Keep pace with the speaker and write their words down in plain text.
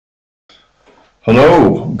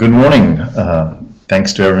Hello, good morning.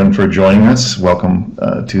 Thanks to everyone for joining us. Welcome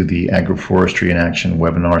to the Agroforestry in Action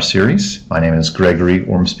webinar series. My name is Gregory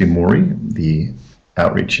Ormsby-Maury, the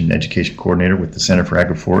Outreach and Education Coordinator with the Center for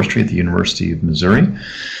Agroforestry at the University of Missouri.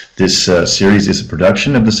 This series is a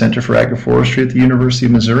production of the Center for Agroforestry at the University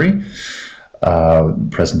of Missouri.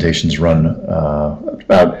 Presentations run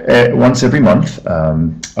about once every month,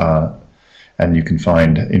 and you can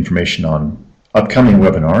find information on upcoming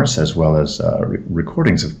webinars as well as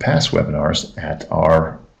recordings of past webinars at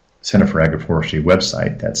our Center for Agroforestry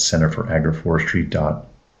website. That's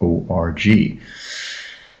centerforagroforestry.org.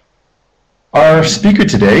 Our speaker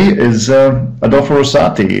today is Adolfo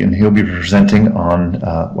Rosati, and he'll be presenting on,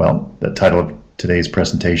 the title of today's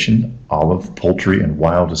presentation, Olive, Poultry, and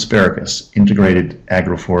Wild Asparagus, Integrated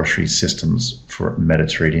Agroforestry Systems for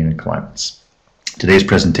Mediterranean Climates. Today's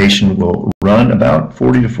presentation will run about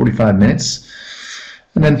 40 to 45 minutes,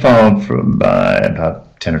 and then followed by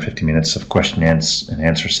about 10 or 15 minutes of question and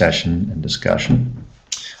answer session and discussion.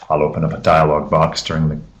 I'll open up a dialog box during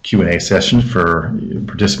the Q&A session for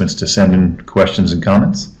participants to send in questions and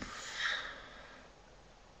comments.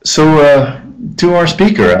 So to our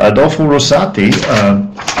speaker, Adolfo Rosati.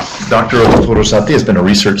 Dr. Adolfo Rosati has been a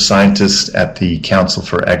research scientist at the Council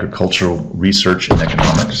for Agricultural Research and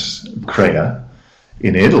Economics, CREA,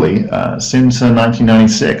 in Italy since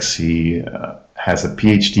 1996. He has a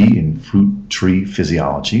PhD in fruit tree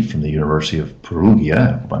physiology from the University of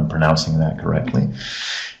Perugia, if I'm pronouncing that correctly.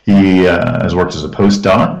 He has worked as a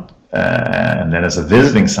postdoc and then as a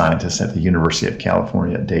visiting scientist at the University of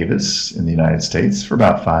California at Davis in the United States for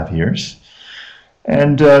about 5 years.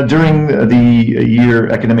 And during the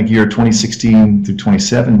academic year 2016 through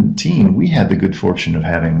 2017, we had the good fortune of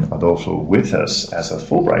having Adolfo with us as a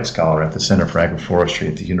Fulbright Scholar at the Center for Agroforestry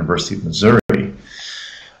at the University of Missouri.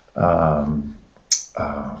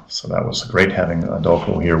 So that was great having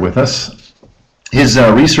Adolfo here with us. His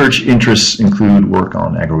research interests include work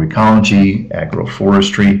on agroecology,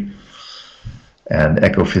 agroforestry, and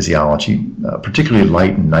ecophysiology, particularly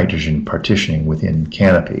light and nitrogen partitioning within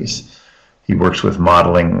canopies. He works with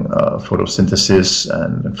modeling photosynthesis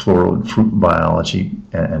and floral and fruit biology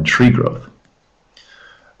and tree growth.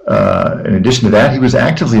 In addition to that, he was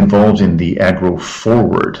actively involved in the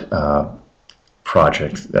AgroForward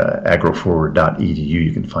project, agroforward.edu.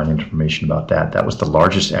 You can find information about that. That was the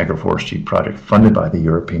largest agroforestry project funded by the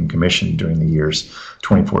European Commission during the years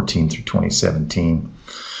 2014 through 2017.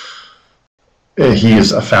 He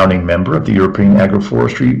is a founding member of the European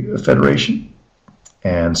Agroforestry Federation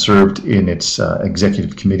and served in its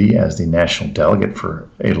executive committee as the national delegate for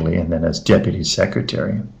Italy and then as deputy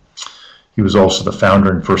secretary. He was also the founder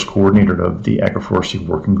and first coordinator of the Agroforestry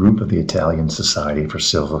Working Group of the Italian Society for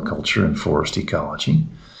Silviculture and Forest Ecology.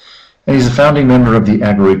 And he's a founding member of the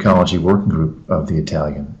Agroecology Working Group of the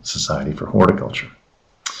Italian Society for Horticulture.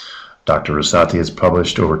 Dr. Rosati has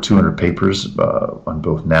published over 200 papers on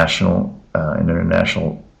both national and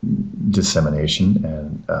international dissemination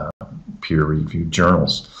and peer-reviewed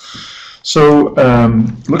journals. So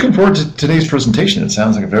looking forward to today's presentation. It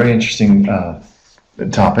sounds like a very interesting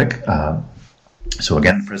topic. So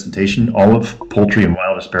again, the presentation, Olive, Poultry, and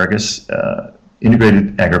Wild Asparagus,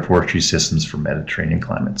 Integrated Agroforestry Systems for Mediterranean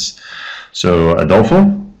Climates. So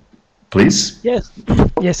Adolfo, please. Yes,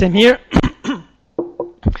 I'm here.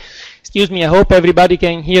 Excuse me, I hope everybody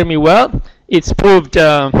can hear me well. It's proved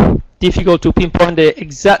difficult to pinpoint the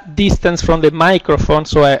exact distance from the microphone,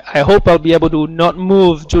 so I hope I'll be able to not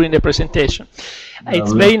move during the presentation.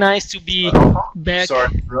 It's very nice to be back.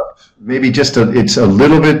 Sorry, maybe just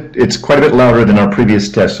it's quite a bit louder than our previous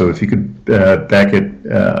test. So if you could back it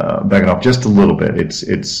off just a little bit,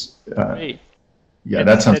 Great. Yeah,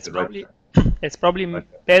 that sounds good. Probably, right. It's probably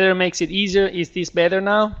better, makes it easier. Is this better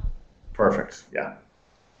now? Perfect. Yeah.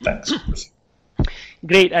 Thanks.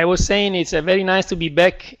 Great. I was saying it's very nice to be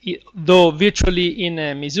back, though virtually in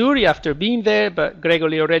Missouri after being there. But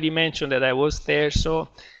Gregory already mentioned that I was there, so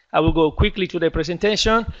I will go quickly to the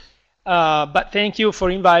presentation, but thank you for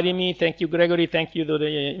inviting me. Thank you, Gregory. Thank you to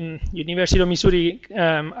the University of Missouri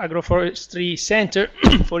Agroforestry Center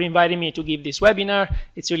for inviting me to give this webinar.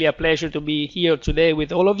 It's really a pleasure to be here today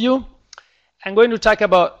with all of you. I'm going to talk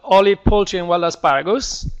about olive, poultry, and wild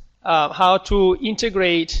asparagus, how to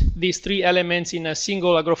integrate these three elements in a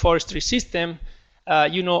single agroforestry system.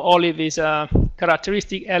 Olive is a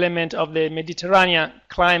characteristic element of the Mediterranean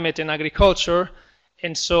climate and agriculture.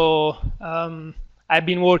 And so I've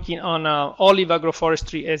been working on olive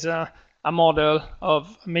agroforestry as a model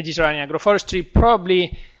of Mediterranean agroforestry,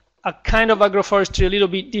 probably a kind of agroforestry a little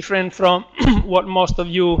bit different from what most of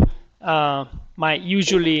you might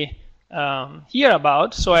usually hear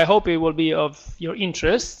about, so I hope it will be of your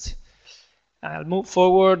interest. I'll move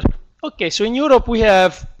forward. Okay, so in Europe we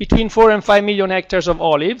have between 4 and 5 million hectares of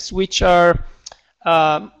olives, which are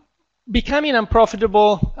becoming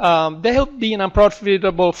unprofitable. They have been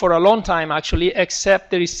unprofitable for a long time, actually,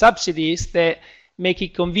 except there is subsidies that make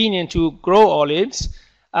it convenient to grow olives.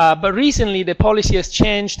 But recently the policy has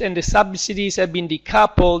changed and the subsidies have been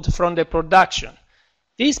decoupled from the production.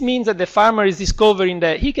 This means that the farmer is discovering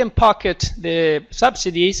that he can pocket the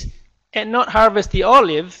subsidies and not harvest the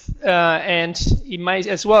olive, and he might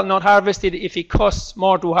as well not harvest it if it costs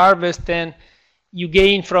more to harvest than you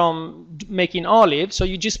gain from making olive, so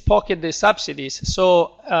you just pocket the subsidies.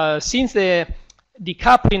 So since the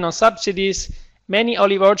decoupling on subsidies, many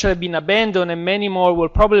olive orchards have been abandoned and many more will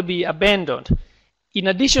probably be abandoned. In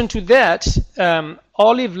addition to that,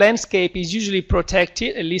 olive landscape is usually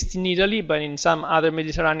protected, at least in Italy, but in some other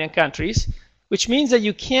Mediterranean countries, which means that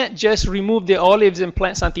you can't just remove the olives and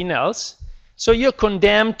plant something else. So you're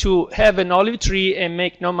condemned to have an olive tree and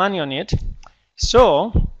make no money on it.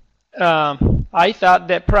 So I thought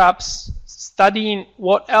that perhaps studying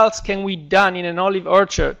what else can be done in an olive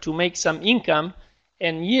orchard to make some income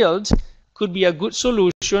and yield could be a good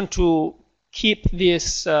solution to keep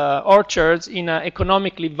these orchards in an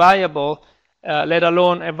economically viable, let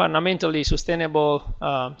alone environmentally sustainable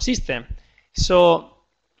system. So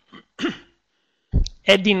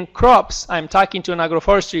adding crops, I'm talking to an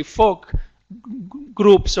agroforestry folk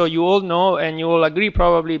group, so you all know and you all agree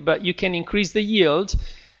probably, but you can increase the yield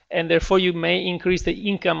and therefore you may increase the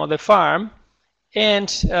income of the farm.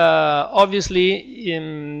 And obviously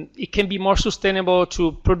it can be more sustainable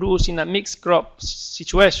to produce in a mixed crop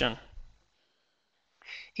situation.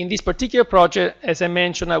 In this particular project, as I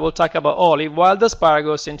mentioned, I will talk about olive, wild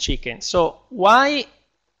asparagus, and chicken. So why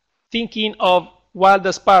thinking of wild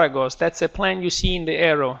asparagus? That's a plant you see in the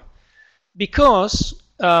arrow. Because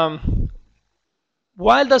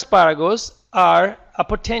wild asparagus are a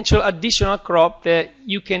potential additional crop that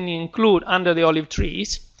you can include under the olive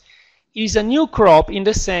trees. It is a new crop in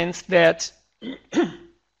the sense that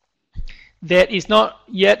that is not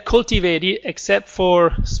yet cultivated except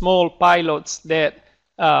for small pilots that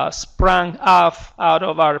sprang off out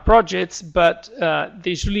of our projects, but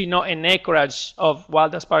there's really not an acreage of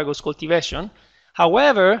wild asparagus cultivation.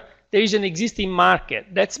 However, there is an existing market.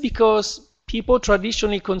 That's because people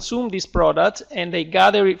traditionally consume this product and they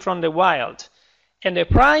gather it from the wild. And the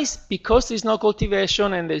price, because there's no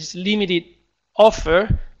cultivation and there's limited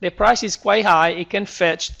offer, the price is quite high. It can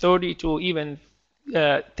fetch 30 to even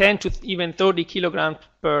 10 to even 30 kilograms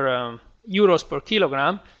per euros per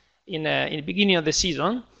kilogram in the beginning of the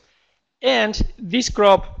season. And this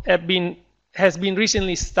crop has been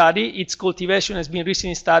recently studied. Its cultivation has been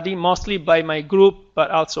recently studied, mostly by my group,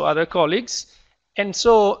 but also other colleagues. And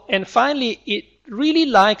finally, it really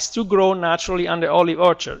likes to grow naturally under olive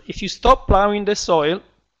orchard. If you stop plowing the soil,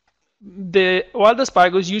 the wild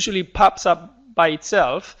asparagus usually pops up by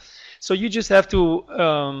itself. So you just have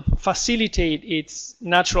to facilitate its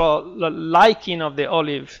natural liking of the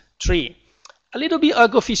olive tree. A little bit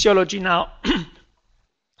agrophysiology now.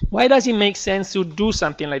 Why does it make sense to do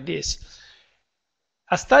something like this?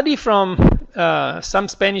 A study from some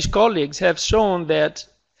Spanish colleagues have shown that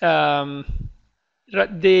the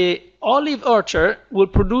olive orchard will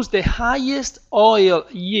produce the highest oil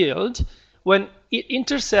yield when it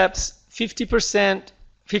intercepts 50%,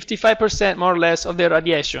 55% more or less of the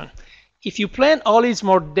radiation. If you plant olives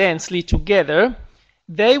more densely together,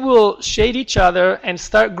 they will shade each other and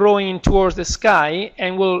start growing towards the sky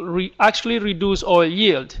and will actually reduce oil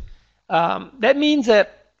yield. That means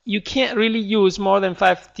that you can't really use more than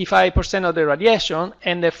 55% of the radiation,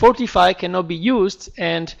 and the 45 cannot be used,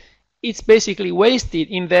 and it's basically wasted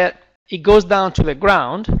in that it goes down to the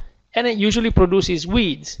ground and it usually produces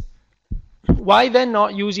weeds. Why then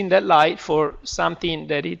not using that light for something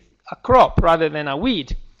that is a crop rather than a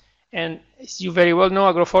weed? And as you very well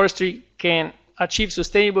know, agroforestry can achieve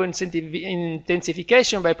sustainable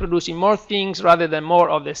intensification by producing more things rather than more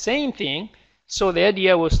of the same thing. So the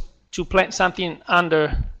idea was to plant something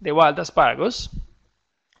under the wild asparagus,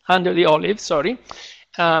 under the olive, sorry.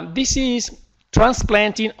 This is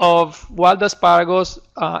transplanting of wild asparagus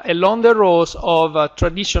along the rows of a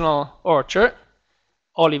traditional orchard,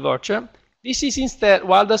 olive orchard. This is instead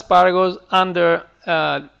wild asparagus under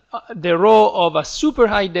the row of a super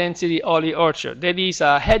high density olive orchard. That is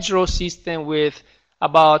a hedgerow system with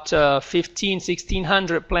about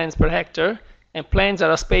 1,600 plants per hectare, and plants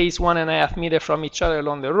are spaced 1.5 meters from each other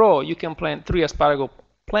along the row. You can plant 3 asparagus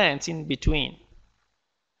plants in between.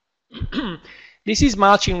 This is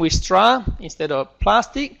mulching with straw instead of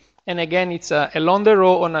plastic, And again, it's along the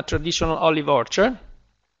row on a traditional olive orchard.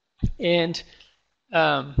 And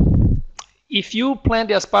if you plant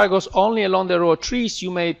the asparagus only along the row of trees,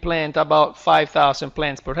 you may plant about 5,000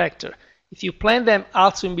 plants per hectare. If you plant them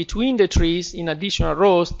also in between the trees in additional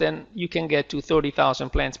rows, then you can get to 30,000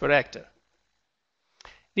 plants per hectare.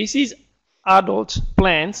 This is adult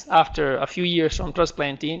plants after a few years from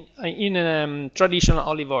transplanting in a traditional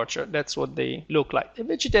olive orchard. That's what they look like. The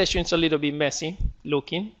vegetation is a little bit messy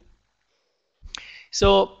looking.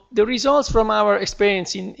 So the results from our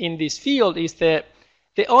experience in this field is that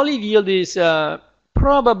the olive yield is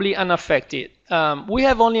probably unaffected. We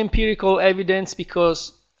have only empirical evidence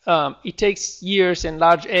because it takes years and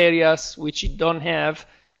large areas which it don't have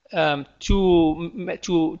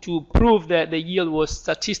to prove that the yield was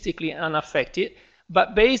statistically unaffected.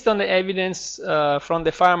 But based on the evidence from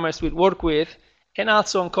the farmers we work with, and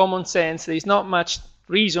also on common sense, there is not much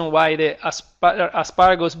reason why the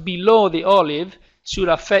asparagus below the olive should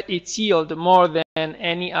affect its yield more than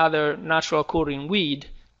any other natural occurring weed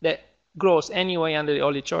that grows anyway under the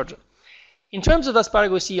olive orchard. In terms of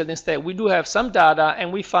asparagus yield, instead, we do have some data,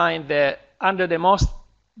 and we find that under the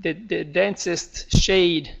densest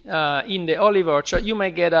shade in the olive orchard, you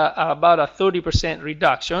may get about a 30%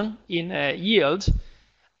 reduction in yield.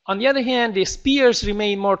 On the other hand, the spears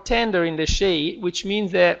remain more tender in the shade, which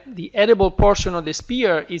means that the edible portion of the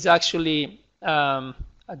spear is actually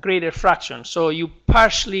a greater fraction. So you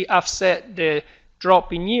partially offset the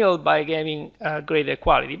drop in yield by getting greater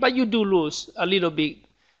quality, but you do lose a little bit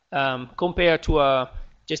compared to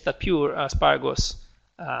just a pure asparagus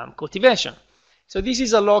cultivation. So this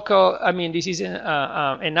is a local, this is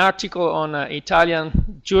an article on an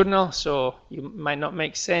Italian journal, so it might not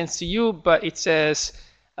make sense to you, but it says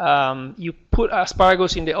you put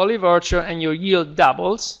asparagus in the olive orchard and your yield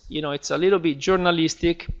doubles. You know, it's a little bit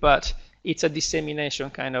journalistic, but it's a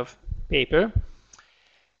dissemination kind of paper.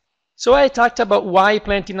 So I talked about why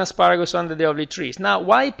planting asparagus under the olive trees. Now,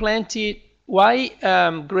 why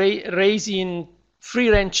raising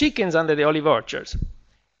free-range chickens under the olive orchards?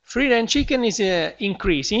 Free-range chicken is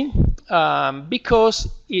increasing because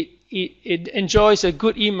it enjoys a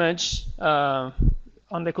good image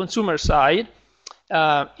on the consumer side.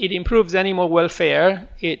 It improves animal welfare,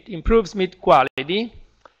 it improves meat quality,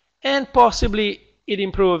 and possibly it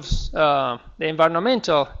improves the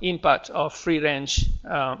environmental impact of free-range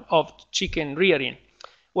of chicken rearing.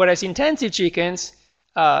 Whereas intensive chickens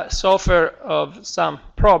suffer of some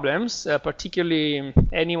problems, particularly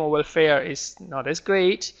animal welfare is not as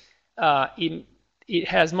great. It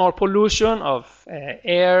has more pollution of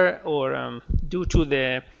air or due to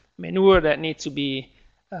the manure that needs to be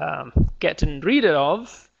gotten rid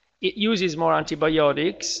of. It uses more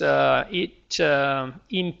antibiotics. It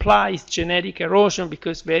implies genetic erosion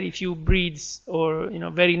because very few breeds or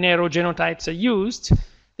very narrow genotypes are used.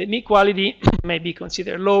 The meat quality may be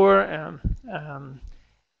considered lower.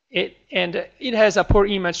 It has a poor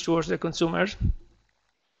image towards the consumers.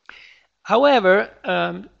 However,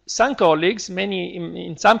 some colleagues, many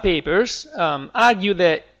in some papers, argue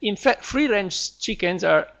that in fact free-range chickens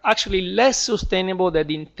are actually less sustainable than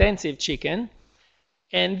the intensive chicken,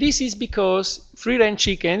 and this is because free-range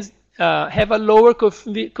chickens have a lower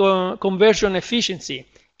conversion efficiency.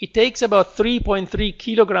 It takes about 3.3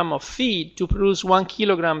 kilograms of feed to produce 1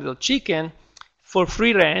 kilogram of chicken for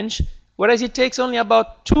free-range, whereas it takes only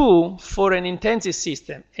about 2 for an intensive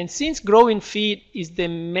system. And since growing feed is the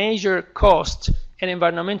major cost and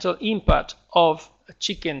environmental impact of a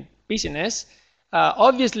chicken business,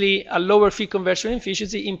 obviously a lower feed conversion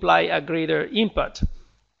efficiency implies a greater impact.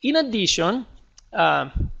 In addition,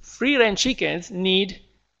 free-range chickens need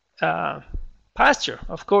pasture.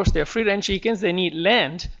 Of course, they're free-range chickens, they need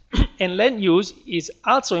land, and land use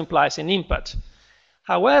also implies an impact.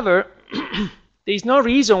 However, there is no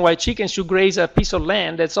reason why chickens should graze a piece of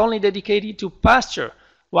land that's only dedicated to pasture.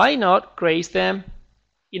 Why not graze them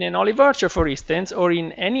in an olive orchard, for instance, or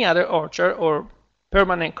in any other orchard or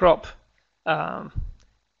permanent crop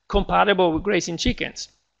compatible with grazing chickens?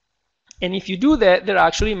 And if you do that, there are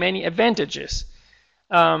actually many advantages.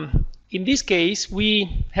 In this case,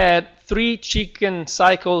 we had 3 chicken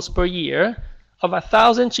cycles per year of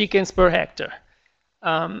 1,000 chickens per hectare.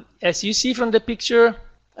 As you see from the picture,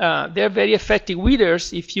 they're very effective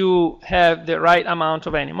weeders if you have the right amount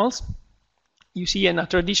of animals. You see in a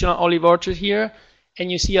traditional olive orchard here,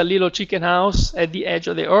 and you see a little chicken house at the edge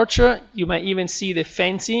of the orchard. You might even see the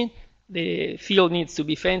fencing. The field needs to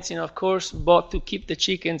be fencing, of course, both to keep the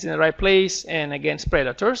chickens in the right place and against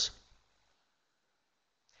predators.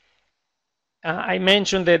 I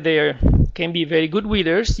mentioned that they're can be very good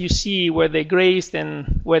weeders. You see where they grazed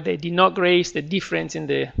and where they did not graze, the difference in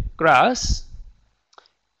the grass.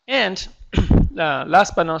 And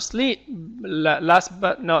last but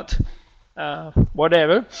not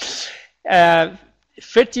whatever,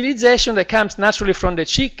 fertilization that comes naturally from the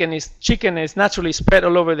chicken is naturally spread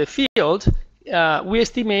all over the field. We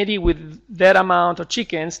estimated with that amount of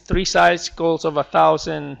chickens, 3 cycles of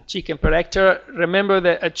 1,000 chicken per hectare. Remember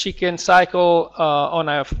that a chicken cycle on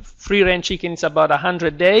a free-range chicken is about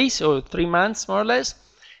 100 days or 3 months, more or less.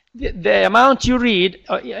 The amount you read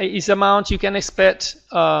is the amount you can expect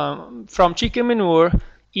from chicken manure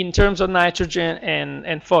in terms of nitrogen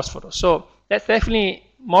and phosphorus. So that's definitely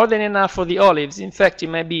more than enough for the olives. In fact, it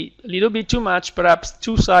might be a little bit too much. Perhaps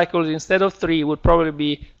 2 cycles instead of 3 would probably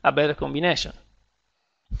be a better combination.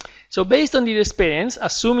 So based on this experience,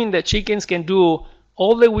 assuming that chickens can do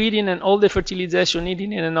all the weeding and all the fertilization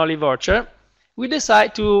needed in an olive orchard, we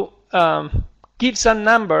decide to give some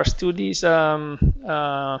numbers to this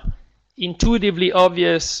intuitively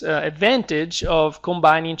obvious advantage of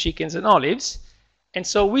combining chickens and olives. And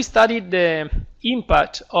so we studied the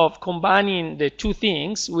impact of combining the 2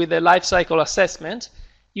 things with a life cycle assessment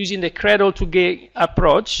using the cradle-to-gate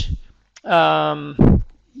approach.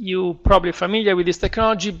 You're probably familiar with this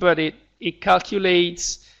technology, but it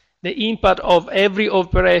calculates the impact of every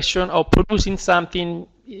operation of producing something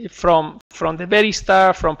from the very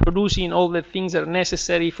start, from producing all the things that are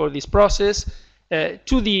necessary for this process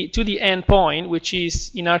to the end point, which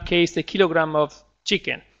is, in our case, the kilogram of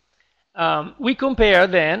chicken. We compare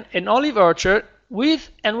then an olive orchard with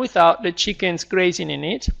and without the chickens grazing in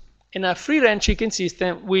it, and a free-range chicken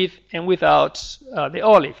system with and without the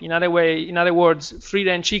olive. In other words,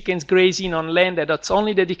 free-range chickens grazing on land that's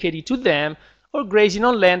only dedicated to them, or grazing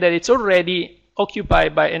on land that it's already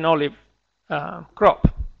occupied by an olive crop.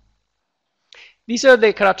 These are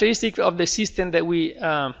the characteristics of the system that we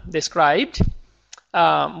described.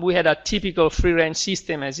 We had a typical free-range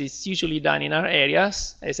system as it's usually done in our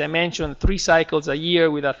areas. As I mentioned, 3 cycles a year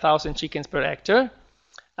with 1,000 chickens per hectare.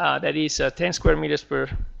 That is 10 square meters per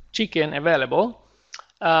chicken available.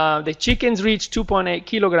 The chickens reach 2.8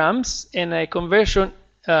 kilograms, and a conversion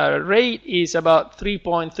rate is about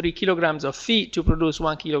 3.3 kilograms of feed to produce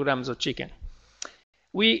 1 kilograms of chicken.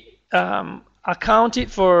 We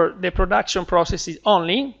accounted for the production processes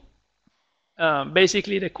only.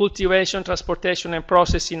 Basically the cultivation, transportation, and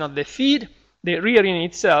processing of the feed, the rearing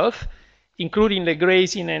itself, including the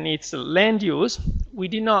grazing and its land use. We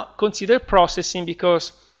did not consider processing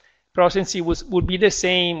because processing would be the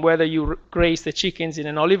same whether you graze the chickens in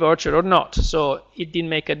an olive orchard or not. So it didn't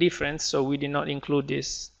make a difference, so we did not include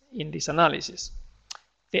this in this analysis.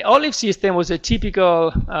 The olive system was a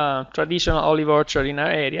typical traditional olive orchard in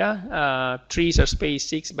our area. Trees are spaced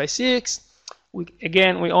 6 by 6. We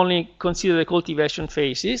only consider the cultivation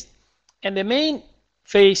phases, and the main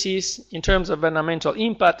phases in terms of environmental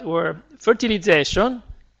impact were fertilization,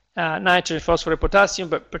 nitrogen, phosphorus, potassium,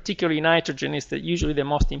 but particularly nitrogen is usually the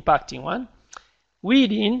most impacting one.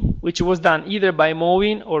 Weeding, which was done either by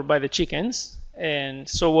mowing or by the chickens, and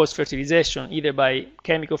so was fertilization, either by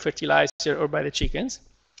chemical fertilizer or by the chickens.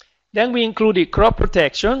 Then we included crop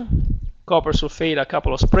protection, copper sulfate, a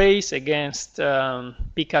couple of sprays against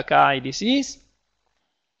PKK disease,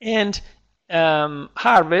 and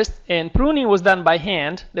harvest and pruning was done by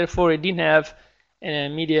hand. Therefore, it didn't have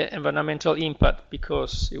an immediate environmental impact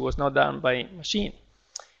because it was not done by machine.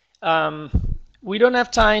 We don't have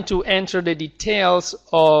time to enter the details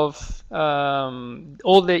of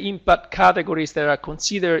all the impact categories that are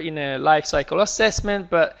considered in a life cycle assessment,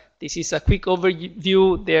 but this is a quick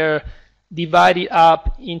overview. They're divided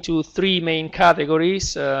up into 3 main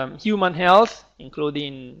categories: human health,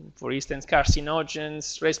 including, for instance,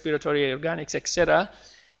 carcinogens, respiratory organics, etc.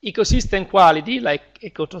 Ecosystem quality, like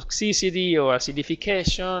ecotoxicity or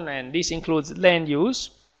acidification, and this includes land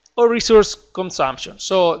use, or resource consumption.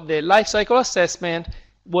 So the life cycle assessment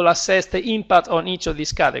will assess the impact on each of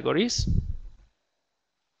these categories.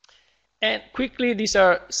 And quickly, these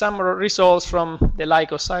are some results from the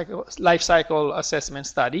life cycle assessment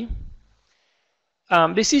study.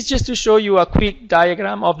 This is just to show you a quick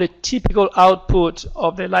diagram of the typical output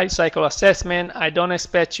of the life cycle assessment. I don't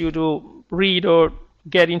expect you to read or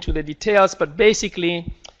get into the details, but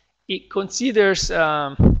basically it considers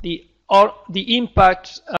the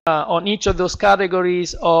impact on each of those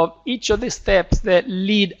categories of each of the steps that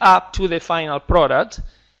lead up to the final product.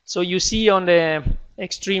 So you see on the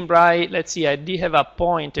extreme right, let's see, I did have a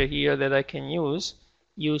pointer here that I can use.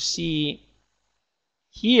 You see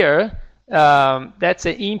here, that's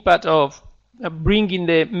the impact of bringing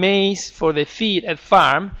the maize for the feed at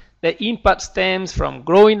farm. the impact stems from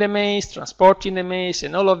growing the maize, transporting the maize,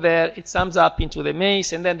 and all of that. It sums up into the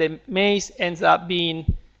maize, and then the maize ends up in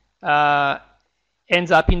the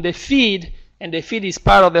feed, and the feed is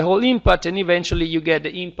part of the whole impact, and eventually you get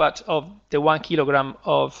the impact of the 1 kilogram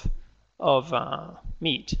of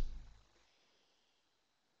meat.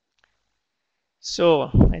 So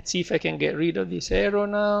let's see if I can get rid of this arrow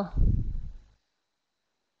now.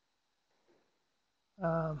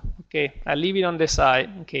 Okay, I'll leave it on the side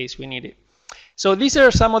in case we need it. So these are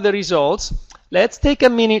some of the results. Let's take a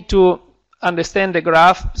minute to understand the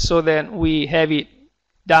graph so that we have it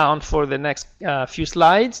down for the next few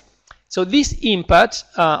slides. So this impact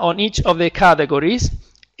on each of the categories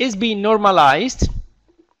is being normalized.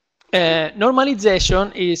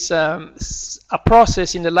 Normalization is a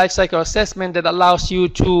process in the life cycle assessment that allows you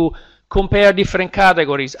to compare different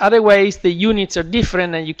categories. Otherwise, the units are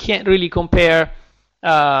different and you can't really compare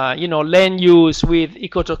land use with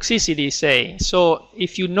ecotoxicity, say. So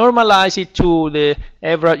if you normalize it to the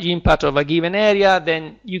average impact of a given area,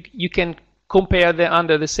 then you can compare them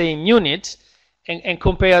under the same units and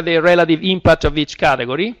compare the relative impact of each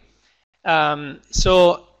category.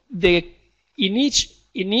 So in each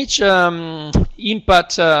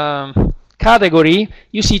impact category,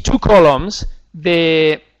 you see two columns.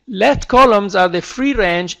 The left columns are the free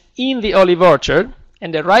range in the olive orchard,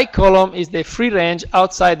 and the right column is the free range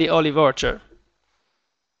outside the olive orchard.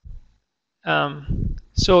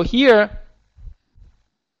 So here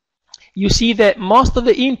you see that most of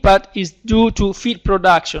the impact is due to feed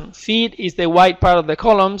production. Feed is the white part of the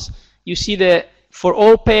columns. You see that for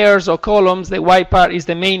all pairs or columns, the white part is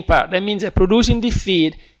the main part. That means that producing the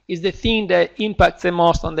feed is the thing that impacts the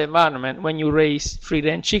most on the environment when you raise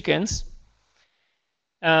free-range chickens.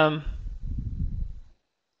 Trying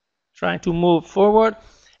to move forward.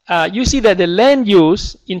 You see that the land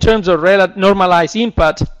use, in terms of normalized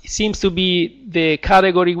impact, seems to be the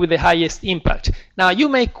category with the highest impact. Now, you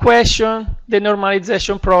may question the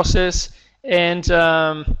normalization process, and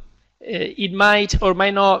it might or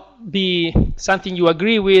might not be something you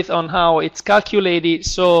agree with on how it's calculated.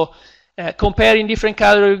 So comparing different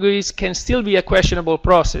categories can still be a questionable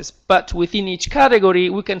process. But within each category,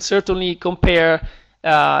 we can certainly compare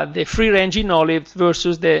the free range in olives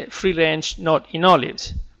versus the free range not in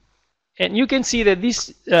olives. And you can see that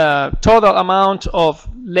this total amount of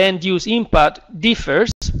land use impact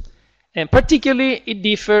differs, and particularly it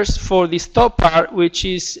differs for this top part, which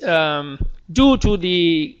is due to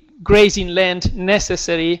the grazing land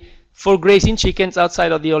necessary for grazing chickens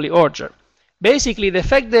outside of the olive orchard. Basically, the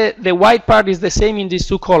fact that the white part is the same in these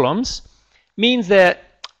two columns means that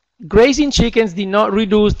grazing chickens did not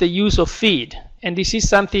reduce the use of feed. And this is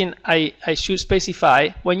something I should specify.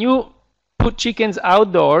 When you put chickens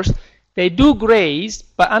outdoors, they do graze,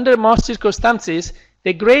 but under most circumstances,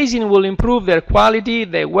 the grazing will improve their quality,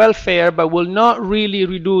 their welfare, but will not really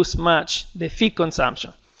reduce much the feed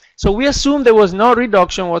consumption. So we assume there was no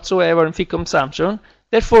reduction whatsoever in feed consumption.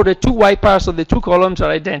 Therefore, the two white parts of the two columns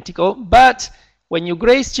are identical. But when you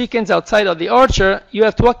graze chickens outside of the orchard, you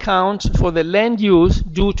have to account for the land use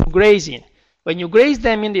due to grazing. When you graze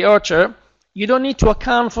them in the orchard, you don't need to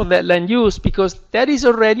account for that land use because that is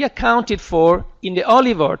already accounted for in the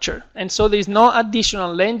olive orchard. And so there is no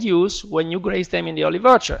additional land use when you graze them in the olive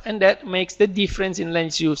orchard. And that makes the difference in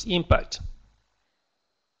land use impact.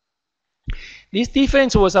 This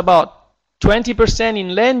difference was about 20%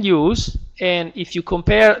 in land use. And if you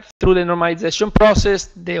compare through the normalization process,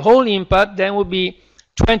 the whole impact then would be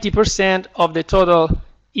 20% of the total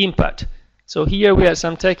impact. So here we have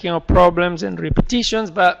some technical problems and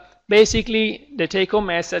repetitions, but basically, the take-home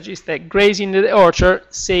message is that grazing in the orchard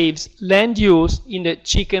saves land use in the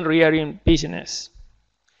chicken rearing business.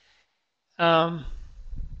 I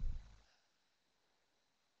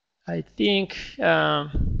think,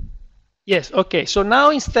 yes, okay. So now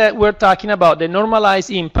instead we're talking about the normalized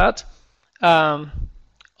impact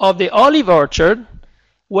of the olive orchard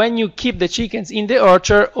when you keep the chickens in the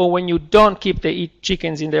orchard or when you don't keep the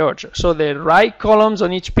chickens in the orchard. So the right columns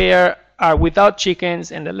on each pair are without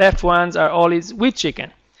chickens, and the left ones are olives with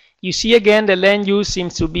chicken. You see again the land use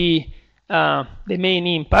seems to be the main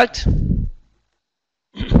impact. And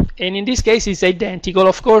in this case it's identical,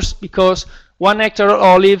 of course, because 1 hectare of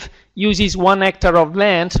olive uses 1 hectare of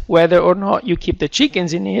land, whether or not you keep the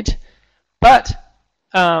chickens in it. But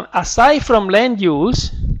aside from land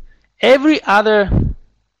use, every other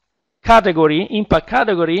category, impact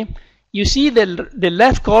category, you see the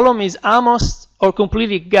left column is almost or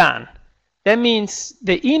completely gone. That means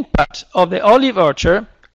the impact of the olive orchard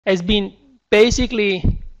has been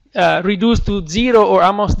basically reduced to 0 or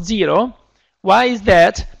almost 0. Why is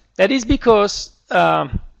that? That is because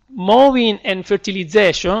mowing and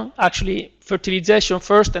fertilization, actually fertilization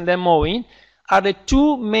first and then mowing, are the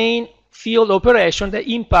two main field operations that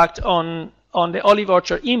impact on the olive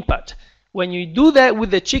orchard impact. When you do that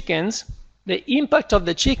with the chickens, the impact of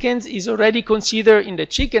the chickens is already considered in the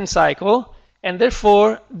chicken cycle, and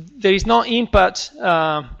therefore there is no impact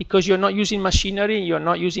because you're not using machinery, you're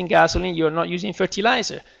not using gasoline, you're not using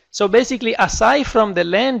fertilizer. So basically, aside from the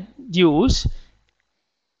land use,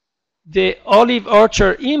 the olive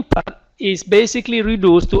orchard impact is basically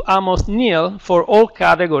reduced to almost nil for all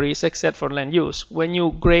categories except for land use when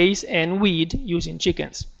you graze and weed using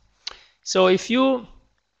chickens. So if you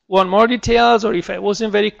want more details, or if I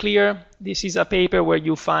wasn't very clear, this is a paper where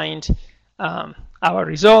you find our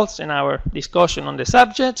results and our discussion on the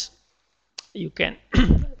subject. You can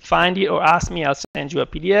find it or ask me, I'll send you a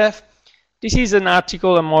PDF. This is an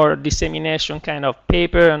article, a more dissemination kind of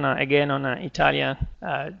paper, and again on an Italian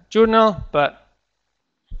journal, but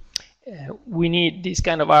we need these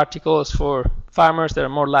kind of articles for farmers that are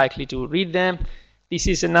more likely to read them. This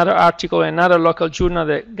is another article, another local journal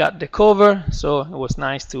that got the cover, so it was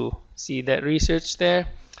nice to see that research there.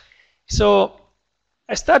 So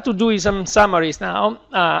I start to do some summaries now.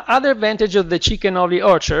 Other advantages of the chicken olive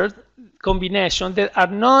orchard combination that are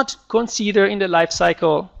not considered in the life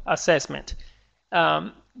cycle assessment.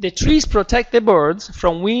 The trees protect the birds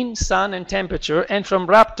from wind, sun, and temperature, and from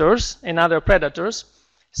raptors and other predators.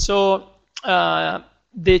 So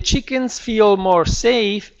the chickens feel more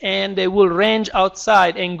safe, and they will range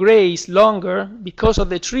outside and graze longer because of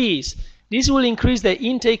the trees. This will increase the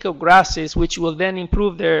intake of grasses, which will then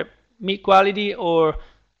improve their meat quality, or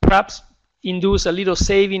perhaps induce a little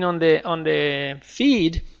saving on the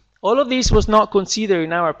feed. All of this was not considered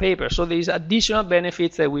in our paper, so there is additional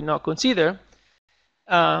benefits that we not consider.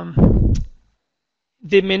 The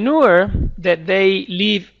manure that they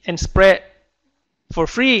leave and spread for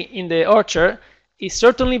free in the orchard is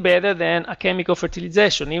certainly better than a chemical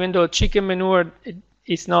fertilization, even though chicken manure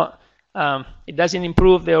is not, it doesn't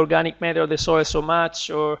improve the organic matter of the soil so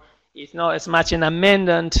much, or it's not as much an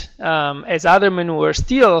amendment as other manure.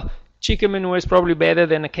 Still, chicken manure is probably better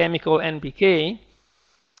than a chemical NPK.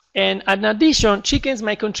 And in addition, chickens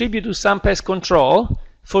may contribute to some pest control.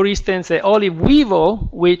 For instance, the olive weevil,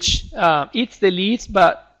 which eats the leaves,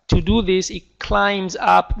 but to do this, it climbs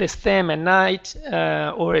up the stem at night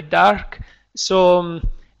or at dark. So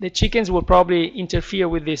the chickens will probably interfere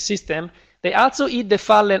with this system. They also eat the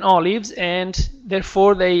fallen olives, and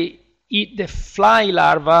therefore they eat the fly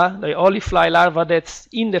larva, the olive fly larva that's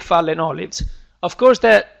in the fallen olives. Of course,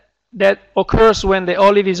 that occurs when the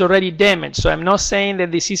olive is already damaged. So I'm not saying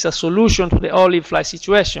that this is a solution to the olive fly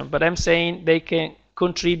situation, but I'm saying they can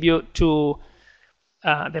contribute to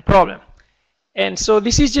the problem. And so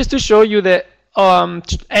this is just to show you that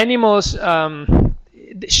animals,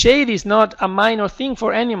 shade is not a minor thing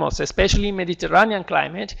for animals, especially in Mediterranean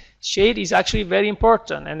climate. Shade is actually very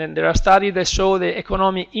important. And then there are studies that show the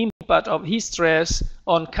economic impact of heat stress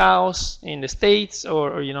on cows in the States,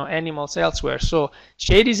 or animals elsewhere. So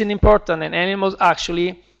shade is important, and animals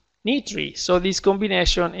actually need trees. So this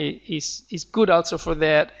combination is good also for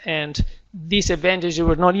that, and these advantages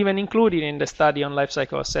were not even included in the study on life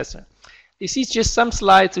cycle assessment. This is just some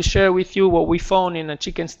slides to share with you what we found in a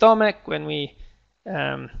chicken stomach when we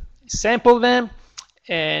sample them,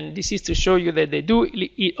 and this is to show you that they do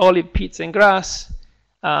eat olive pits and grass.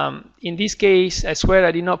 In this case, I swear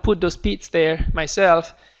I did not put those pits there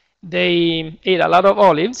myself. They ate a lot of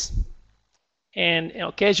olives and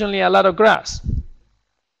occasionally a lot of grass.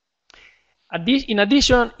 In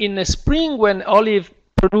addition, in the spring, when olive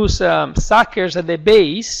produce suckers at the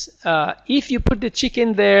base, if you put the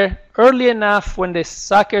chicken there early enough when the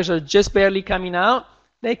suckers are just barely coming out,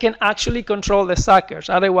 they can actually control the suckers.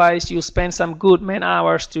 Otherwise, you spend some good man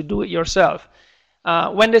hours to do it yourself.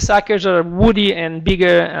 When the suckers are woody and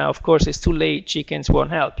bigger, of course, it's too late. Chickens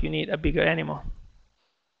won't help. You need a bigger animal.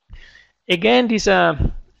 Again, these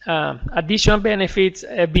additional benefits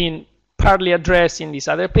have been partly addressed in this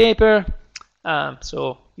other paper.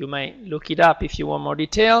 So you might look it up if you want more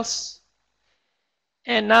details.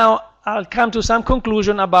 And now I'll come to some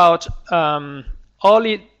conclusion about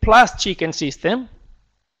olive plus chicken system.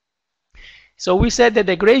 So we said that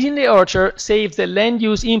the grazing in the orchard saves the land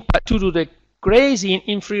use impact due to the grazing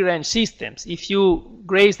in free-range systems. If you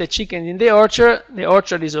graze the chickens in the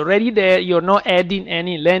orchard is already there. You're not adding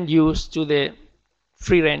any land use to the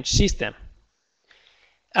free-range system.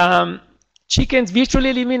 Chickens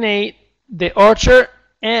virtually eliminate the orchard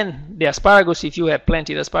and the asparagus, if you have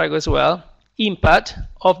plenty of asparagus as well, impact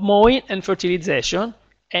of mowing and fertilization.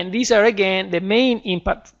 And these are, again, the main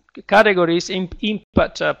impact categories,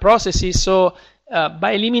 impact processes. So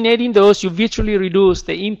By eliminating those, you virtually reduce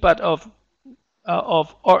the impact of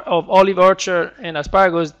olive orchard and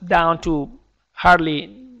asparagus down to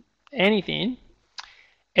hardly anything.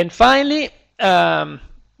 And finally,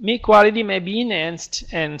 meat quality may be enhanced,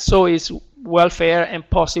 and so is welfare and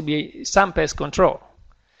possibly some pest control.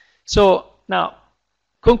 So now,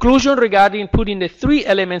 conclusion regarding putting the three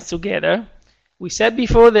elements together. We said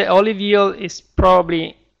before the olive yield is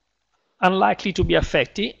probably unlikely to be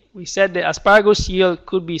affected. We said the asparagus yield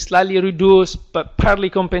could be slightly reduced, but partly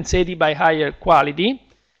compensated by higher quality.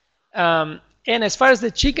 And as far as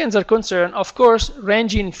the chickens are concerned, of course,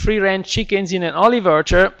 ranging free-range chickens in an olive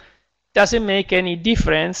orchard doesn't make any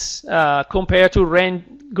difference compared to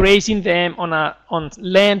grazing them on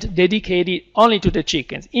land dedicated only to the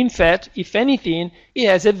chickens. In fact, if anything, it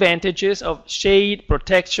has advantages of shade,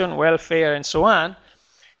 protection, welfare, and so on.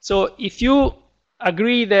 So if you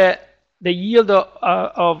agree that the yield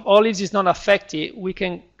of olives is not affected, we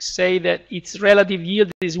can say that its relative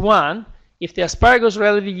yield is 1. If the asparagus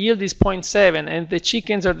relative yield is 0.7 and the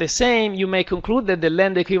chickens are the same, you may conclude that the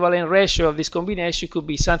land equivalent ratio of this combination could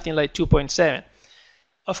be something like 2.7.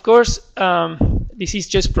 Of course, this is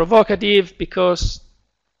just provocative, because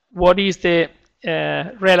what is the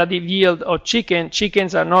relative yield of chicken?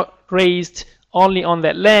 Chickens are not raised only on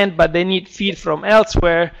that land, but they need feed from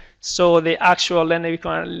elsewhere, so the actual land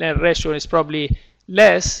equivalent ratio is probably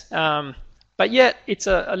less. But yet, it's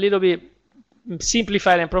a little bit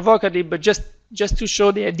simplified and provocative, but just to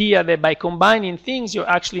show the idea that by combining things, you're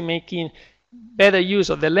actually making better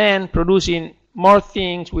use of the land, producing more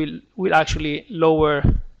things will actually lower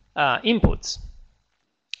inputs.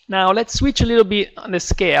 Now let's switch a little bit on the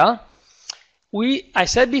scale. I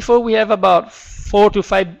said before we have about 4 to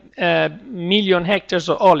 5 million hectares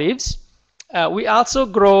of olives. We also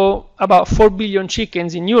grow about 4 billion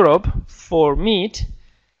chickens in Europe for meat.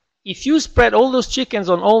 If you spread all those chickens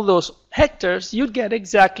on all those hectares, you'd get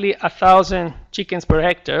exactly 1,000 chickens per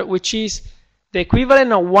hectare, which is the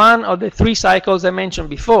equivalent of one of the 3 cycles I mentioned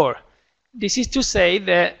before. This is to say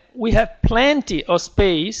that we have plenty of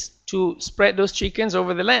space to spread those chickens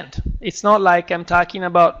over the land. It's not like I'm talking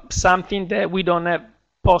about something that we don't have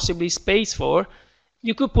possibly space for.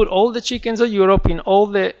 You could put all the chickens of Europe in all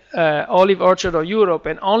the olive orchard of Europe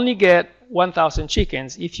and only get 1,000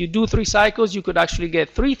 chickens. If you do 3 cycles, you could actually get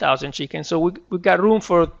 3,000 chickens. So we've got room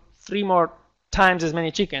for 3 more times as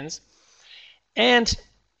many chickens. And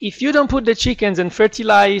if you don't put the chickens and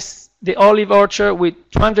fertilize the olive orchard with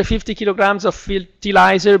 250 kilograms of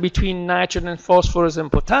fertilizer between nitrogen and phosphorus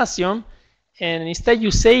and potassium, and instead you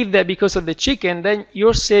save that because of the chicken, then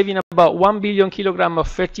you're saving about 1 billion kilograms of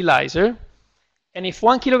fertilizer. And if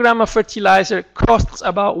 1 kilogram of fertilizer costs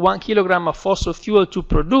about 1 kilogram of fossil fuel to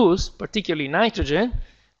produce, particularly nitrogen,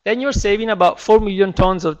 then you're saving about 4 million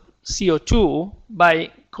tons of CO2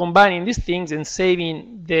 by combining these things and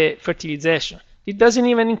saving the fertilization. It doesn't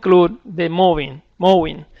even include the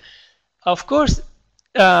mowing. Of course,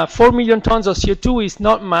 4 million tons of CO2 is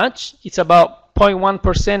not much. It's about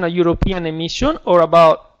 0.1% of European emission, or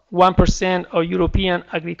about 1% of European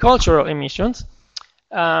agricultural emissions.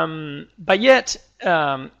 But yet,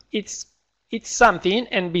 it's something,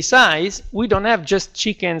 and besides, we don't have just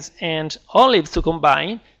chickens and olives to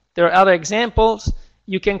combine. There are other examples.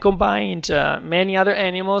 You can combine many other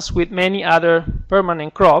animals with many other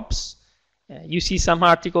permanent crops. You see some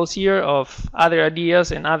articles here of other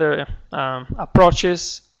ideas and other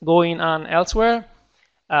approaches going on elsewhere.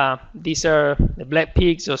 These are the black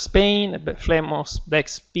pigs of Spain, the famous black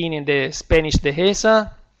spin in the Spanish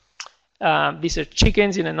dehesa. These are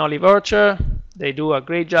chickens in an olive orchard. They do a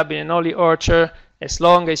great job in an olive orchard as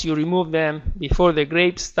long as you remove them before the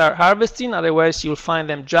grapes start harvesting. Otherwise, you'll find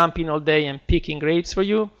them jumping all day and picking grapes for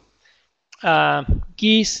you.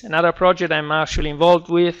 Geese, another project I'm actually involved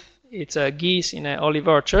with. It's geese in an olive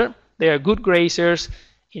orchard. They are good grazers.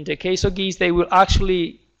 In the case of geese, you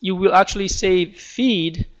will actually save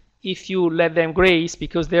feed if you let them graze,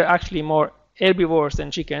 because they're actually more herbivores than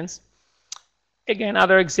chickens. Again,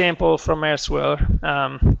 other example from elsewhere,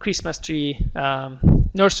 Christmas tree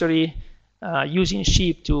nursery using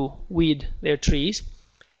sheep to weed their trees.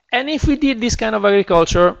 And if we did this kind of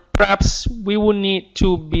agriculture, perhaps we would need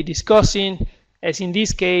to be discussing, as in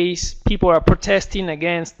this case, people are protesting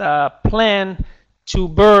against a plan to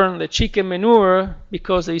burn the chicken manure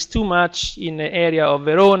because there is too much in the area of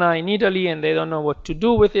Verona in Italy and they don't know what to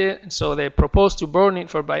do with it. And so they propose to burn it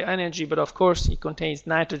for bioenergy, but of course it contains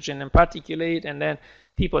nitrogen and particulate, and then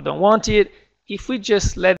people don't want it. If we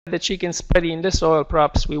just let the chicken spread in the soil,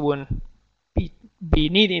 perhaps we wouldn't be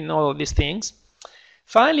needing all of these things.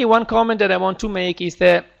 Finally, one comment that I want to make is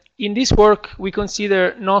that in this work, we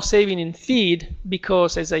consider no saving in feed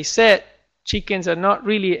because, as I said, chickens are not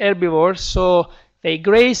really herbivores, so they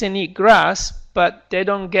graze and eat grass, but they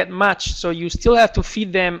don't get much, so you still have to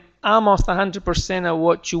feed them almost 100% of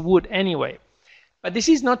what you would anyway. But this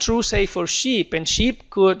is not true, say, for sheep, and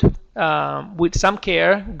sheep could, with some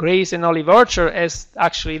care, graze an olive orchard, as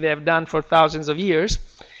actually they have done for thousands of years.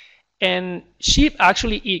 And sheep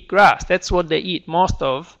actually eat grass. That's what they eat most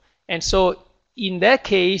of. And so in that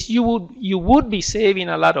case, you would be saving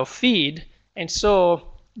a lot of feed. And so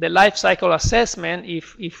the life cycle assessment,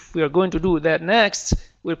 if we are going to do that next,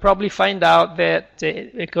 we'll probably find out that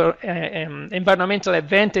the environmental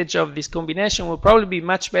advantage of this combination will probably be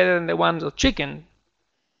much better than the ones of chicken.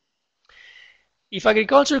 If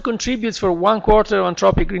agriculture contributes for 1/4 of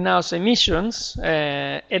anthropic greenhouse emissions,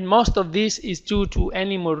 and most of this is due to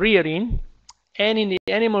animal rearing, and in the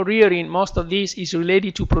animal rearing, most of this is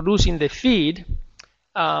related to producing the feed,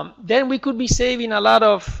 then we could be saving a lot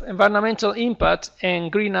of environmental impact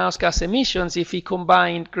and greenhouse gas emissions if we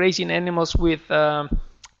combine grazing animals with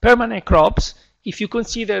permanent crops. If you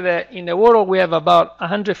consider that in the world we have about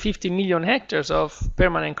 150 million hectares of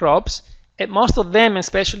permanent crops, and most of them,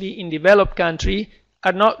 especially in developed countries,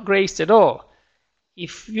 are not grazed at all.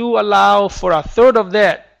 If you allow for 1/3 of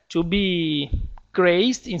that to be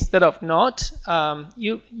grazed instead of not,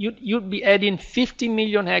 you'd be adding 50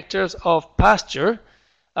 million hectares of pasture.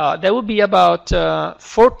 That would be about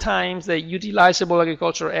 4 times the utilizable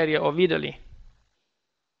agricultural area of Italy.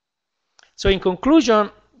 So in conclusion,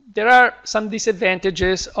 there are some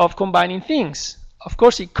disadvantages of combining things. Of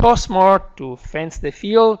course, it costs more to fence the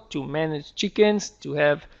field, to manage chickens, to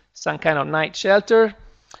have some kind of night shelter.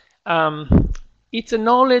 It's a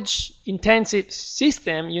knowledge-intensive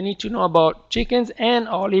system. You need to know about chickens and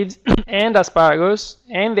olives and asparagus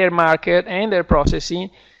and their market and their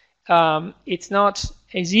processing. It's not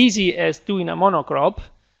as easy as doing a monocrop.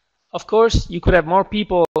 Of course, you could have more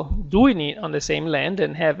people doing it on the same land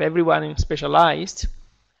and have everyone specialized.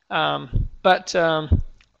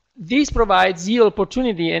 This provides yield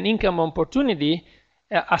opportunity and income opportunity,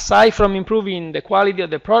 aside from improving the quality of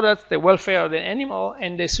the products, the welfare of the animal,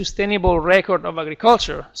 and the sustainable record of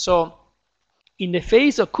agriculture. So in the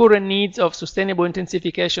face of current needs of sustainable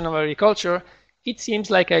intensification of agriculture, it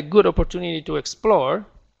seems like a good opportunity to explore.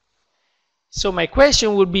 So my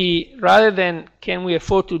question would be, rather than can we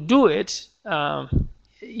afford to do it,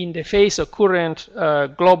 in the face of current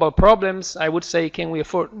global problems, I would say, can we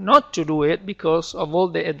afford not to do it because of all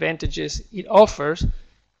the advantages it offers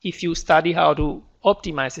if you study how to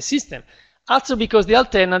optimize the system. Also because the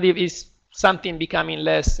alternative is something becoming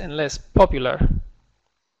less and less popular.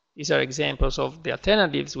 These are examples of the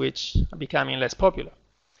alternatives which are becoming less popular.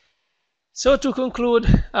 So to conclude,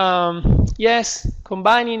 yes,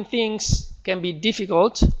 combining things can be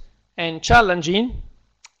difficult and challenging,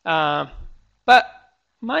 but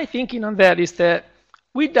my thinking on that is that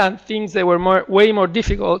we've done things that were way more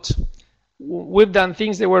difficult. We've done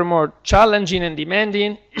things that were more challenging and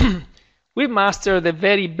demanding. We've mastered the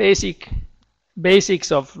very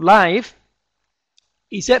basics of life.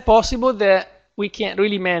 Is it possible that we can't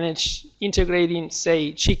really manage integrating,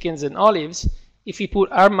 say, chickens and olives if we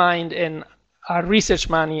put our mind and our research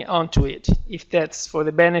money onto it, if that's for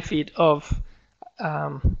the benefit of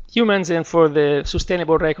humans and for the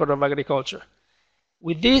sustainable record of agriculture?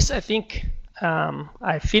 With this, I think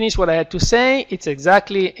I finished what I had to say. It's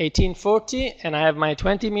exactly 1840, and I have my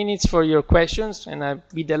 20 minutes for your questions, and I'd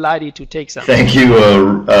be delighted to take some. Thank you,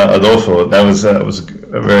 Adolfo. That was a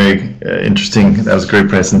very interesting. That was a great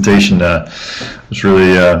presentation. I was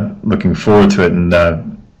really looking forward to it, and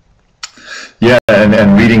yeah,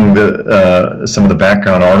 and reading some of the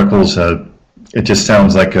background articles. It just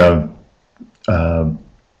sounds like a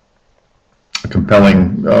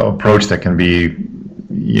compelling approach that can be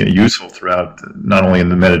useful throughout, not only in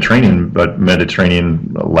the Mediterranean, but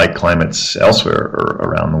Mediterranean-like climates elsewhere or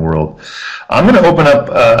around the world. I'm going to open up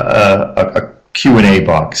a Q&A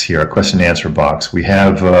box here, a question and answer box. We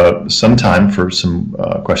have some time for some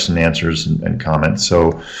question and answers and comments.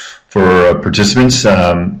 So for participants,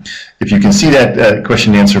 if you can see that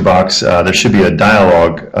question and answer box, there should be a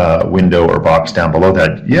dialogue window or box down below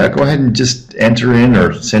that. Yeah, go ahead and just enter in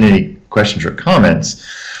or send any questions or comments.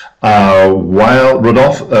 While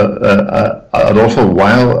Adolfo,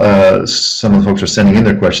 while some of the folks are sending in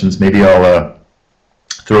their questions, maybe I'll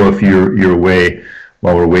throw a few your way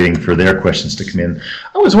while we're waiting for their questions to come in.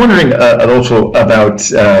 I was wondering, Adolfo,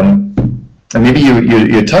 about, and maybe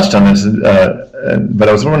you touched on this, but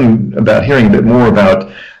I was wondering about hearing a bit more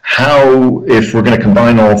about how, if we're going to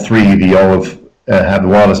combine all three, the olive, have the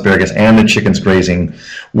wild asparagus and the chickens grazing,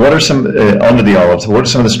 what are some, under the olives, what are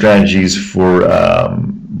some of the strategies for,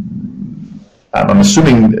 I'm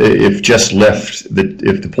assuming if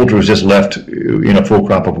the poultry was just left in a full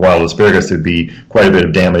crop of wild asparagus, there'd be quite a bit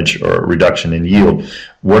of damage or reduction in yield.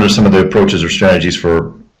 What are some of the approaches or strategies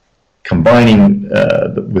for combining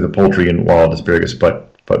with the poultry and wild asparagus,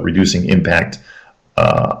 but reducing impact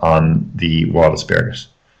on the wild asparagus?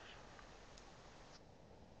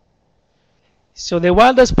 So the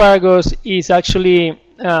wild asparagus is actually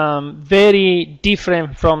very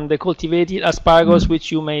different from the cultivated asparagus,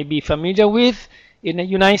 which you may be familiar with. In the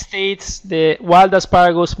United States, the wild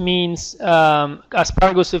asparagus means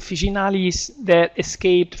Asparagus officinalis that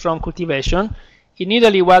escaped from cultivation. In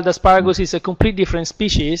Italy, wild asparagus is a complete different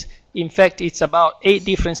species. In fact, it's about 8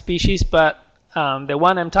 different species, but the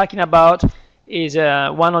one I'm talking about is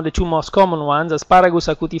one of the 2 most common ones, Asparagus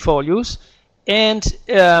acutifolius. And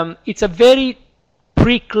it's a very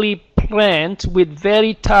prickly plant with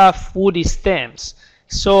very tough woody stems.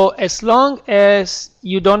 So as long as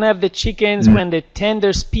you don't have the chickens when the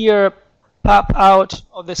tender spear pop out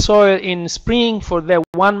of the soil in spring for the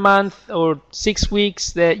 1 month or 6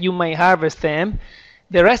 weeks that you may harvest them,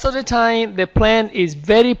 the rest of the time the plant is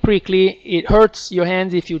very prickly. It hurts your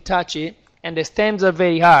hands if you touch it, and the stems are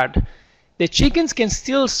very hard. The chickens can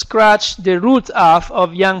still scratch the roots off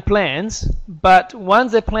of young plants, but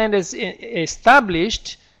once the plant is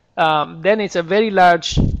established, then it's a very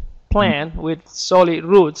large plant with solid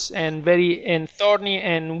roots and very thorny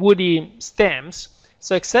and woody stems.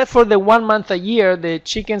 So except for the 1 month a year, the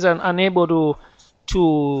chickens are unable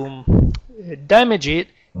to damage it.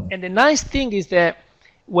 And the nice thing is that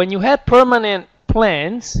when you have permanent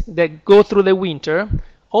plants that go through the winter,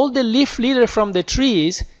 all the leaf litter from the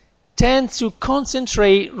trees tends to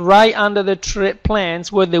concentrate right under the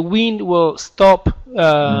plants where the wind will stop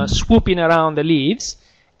swooping around the leaves.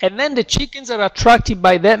 And then the chickens are attracted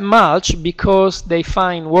by that mulch because they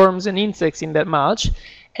find worms and insects in that mulch.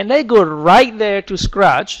 And they go right there to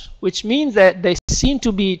scratch, which means that they seem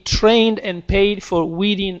to be trained and paid for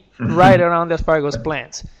weeding right around the asparagus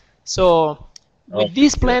plants. So with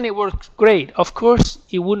this plant, it works great. Of course,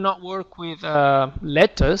 it would not work with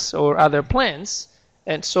lettuce or other plants.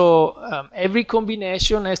 And so every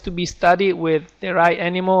combination has to be studied with the right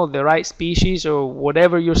animal, the right species, or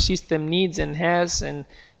whatever your system needs and has. And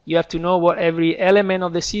you have to know what every element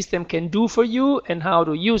of the system can do for you and how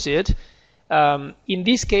to use it. In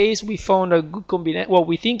this case, we found a good combination. Well,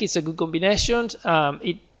 we think it's a good combination.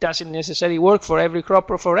 It doesn't necessarily work for every crop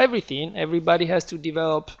or for everything. Everybody has to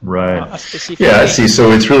develop a specific. Yeah, I see.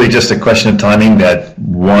 So it's really just a question of timing. That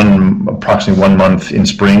approximately 1 month in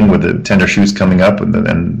spring with the tender shoots coming up,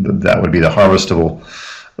 and that would be the harvestable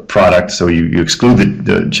product. So you exclude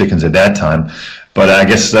the chickens at that time. But I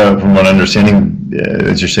guess from what I'm understanding,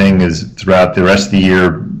 as you're saying, is throughout the rest of the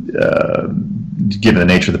year, given the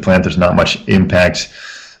nature of the plant, there's not much impact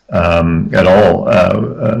at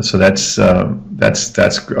all. So that's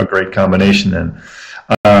a great combination then.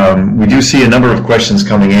 We do see a number of questions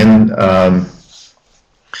coming in.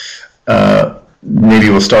 Maybe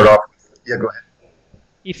we'll start off. Yeah, go ahead.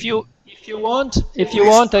 If you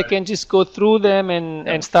want, I can just go through them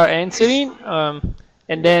and start answering.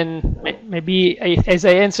 And then maybe as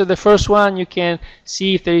I answer the first one, you can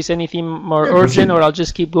see if there is anything more urgent, or I'll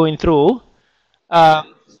just keep going through.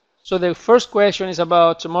 So the first question is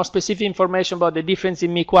about more specific information about the difference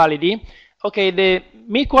in meat quality. Okay, the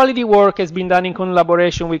meat quality work has been done in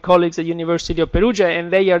collaboration with colleagues at University of Perugia,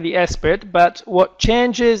 and they are the expert. But what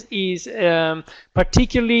changes is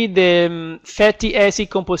particularly the fatty acid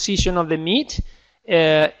composition of the meat.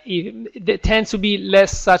 It tends to be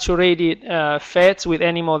less saturated fats with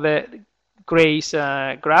animal that graze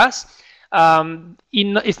grass.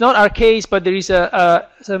 It's not our case, but there is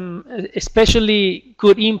some especially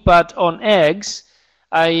good impact on eggs.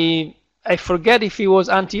 I forget if it was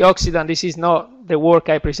antioxidant. This is not the work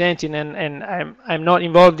I presented, and I'm not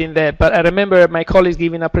involved in that. But I remember my colleagues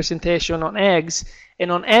giving a presentation on eggs,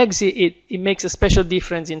 and on eggs it makes a special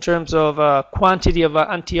difference in terms of quantity of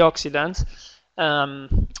antioxidants.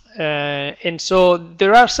 And so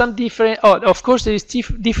there are some different. Oh, of course, there is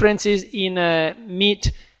differences in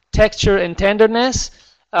meat texture and tenderness.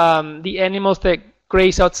 The animals that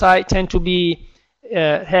graze outside tend to be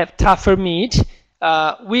have tougher meat,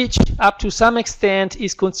 which up to some extent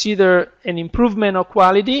is considered an improvement of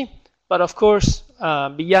quality. But of course,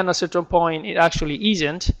 beyond a certain point, it actually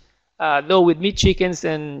isn't. Though with meat chickens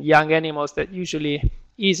and young animals, that usually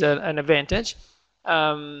is an advantage.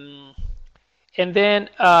 And then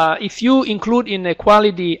if you include in the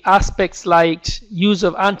quality aspects like use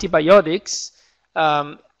of antibiotics,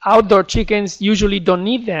 outdoor chickens usually don't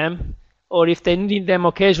need them, or if they need them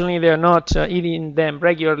occasionally, they're not eating them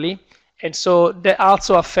regularly. And so that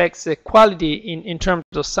also affects the quality in terms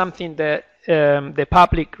of something that the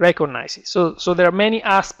public recognizes. So there are many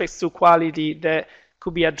aspects to quality that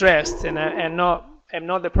could be addressed, and I'm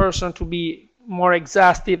not the person to be more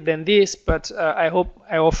exhaustive than this, but I hope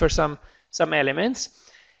I offer some elements.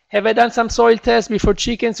 Have I done some soil tests before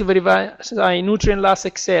chickens to verify nutrient loss,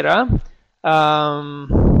 etc.?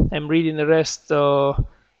 I'm reading the rest.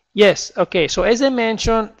 Yes, okay, so as I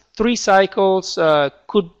mentioned, 3 cycles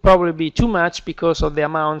could probably be too much because of the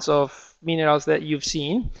amounts of minerals that you've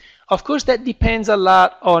seen. Of course, that depends a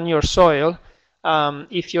lot on your soil.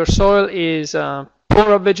 If your soil is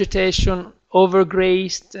poor of vegetation,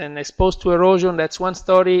 overgrazed and exposed to erosion, that's one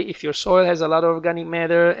story. If your soil has a lot of organic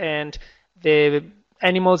matter and the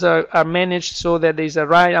animals are managed so that there's a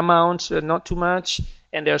right amount, not too much,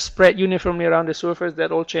 and they're spread uniformly around the surface,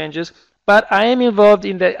 that all changes. But I am involved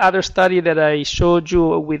in the other study that I showed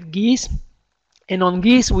you with geese. And on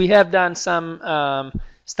geese, we have done some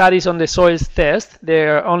studies on the soils test.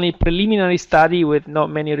 They're only preliminary study with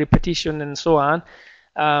not many repetition and so on.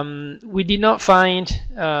 We did not find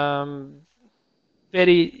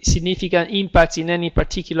very significant impacts in any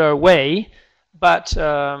particular way, but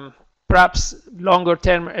perhaps longer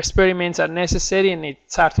term experiments are necessary, and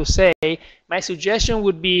it's hard to say. My suggestion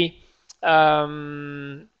would be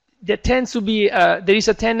there tends to be there is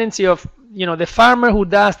a tendency of, you know, the farmer who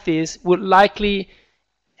does this would likely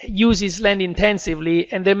use his land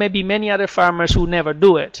intensively, and there may be many other farmers who never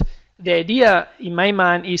do it. The idea in my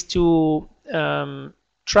mind is to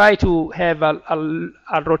try to have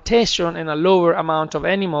a rotation and a lower amount of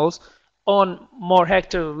animals on more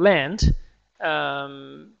hectares of land,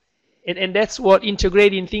 and that's what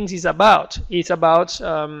integrating things is about. It's about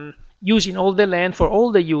using all the land for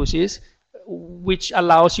all the uses, which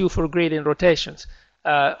allows you for gradient rotations.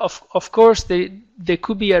 Of course, there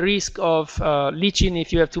could be a risk of leaching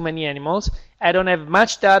if you have too many animals. I don't have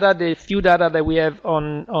much data. The few data that we have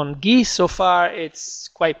on geese so far, it's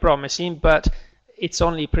quite promising, but it's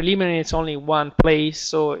only preliminary. It's only one place,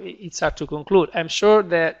 so it's hard to conclude. I'm sure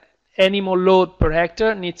that animal load per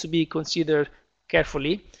hectare needs to be considered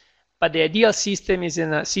carefully, but the ideal system is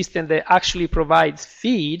in a system that actually provides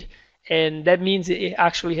feed, and that means it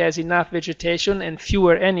actually has enough vegetation and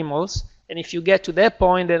fewer animals. And if you get to that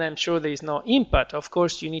point, then I'm sure there is no impact. Of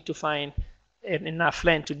course, you need to find enough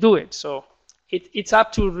land to do it. So it's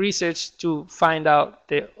up to research to find out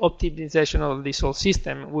the optimization of this whole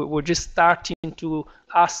system. We're just starting to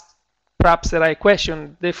ask perhaps the right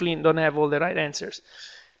question. Definitely don't have all the right answers.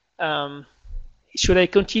 Should I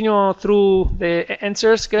continue through the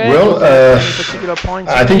answers, Greg? Well, any particular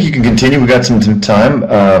points? I think you can continue. We've got some time.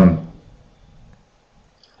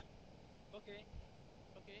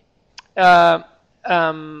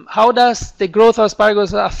 How does the growth of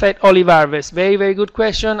asparagus affect olive harvest? Very, very good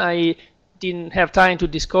question. I didn't have time to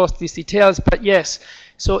discuss these details, but yes.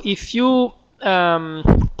 So if you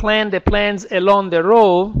plant the plants along the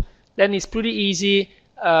row, then it's pretty easy.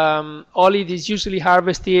 Olive is usually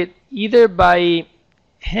harvested either by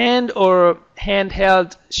hand or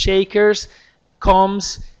handheld shakers,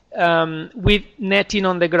 combs, with netting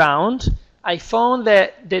on the ground. I found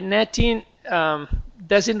that the netting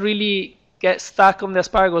doesn't really get stuck on the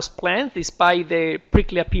asparagus plant despite the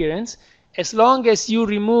prickly appearance, as long as you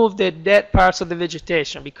remove the dead parts of the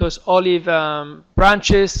vegetation, because olive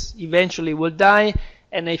branches eventually will die,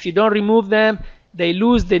 and if you don't remove them, they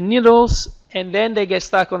lose the needles and then they get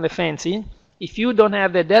stuck on the fencing. If you don't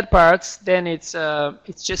have the dead parts, then it's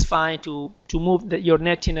just fine to move your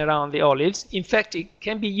netting around the olives. In fact, it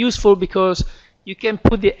can be useful because you can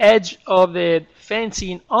put the edge of the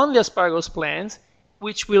fencing on the asparagus plants,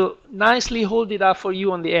 which will nicely hold it up for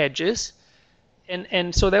you on the edges,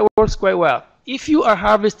 and so that works quite well. If you are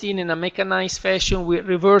harvesting in a mechanized fashion with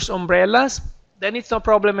reverse umbrellas, then it's no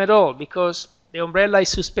problem at all, because the umbrella is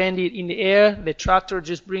suspended in the air, the tractor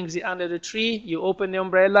just brings it under the tree, you open the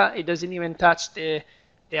umbrella, it doesn't even touch the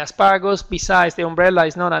asparagus. Besides, the umbrella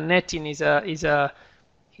is not a netting, is a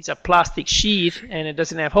plastic sheet, and it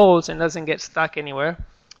doesn't have holes and doesn't get stuck anywhere,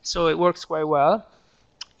 so it works quite well.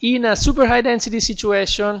 In a super high density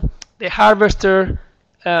situation, the harvester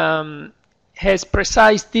has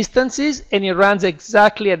precise distances, and it runs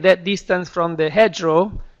exactly at that distance from the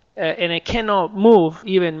hedgerow, and it cannot move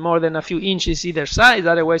even more than a few inches either side,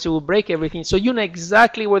 otherwise it will break everything. So you know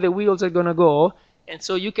exactly where the wheels are going to go, and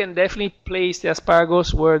so you can definitely place the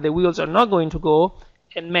asparagus where the wheels are not going to go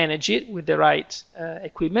and manage it with the right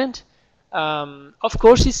equipment. Of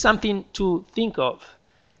course, it's something to think of.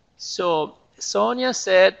 So Sonia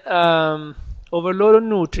said, overload on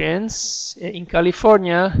nutrients. In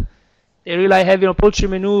California, they rely heavily on poultry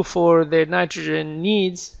manure for their nitrogen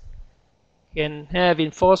needs, can have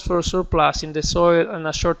in phosphorus surplus in the soil in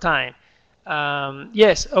a short time.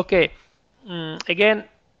 Yes, okay. Again,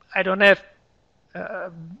 I don't have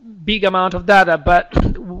a big amount of data,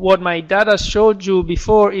 but what my data showed you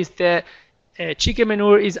before is that chicken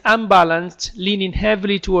manure is unbalanced, leaning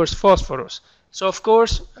heavily towards phosphorus. So of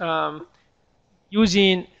course,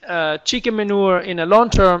 using chicken manure in a long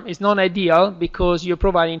term is not ideal because you're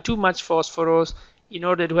providing too much phosphorus in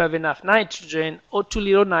order to have enough nitrogen, or too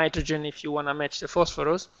little nitrogen if you want to match the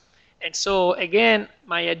phosphorus. And so again,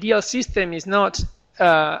 my ideal system is not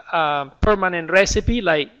a permanent recipe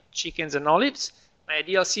like chickens and olives. My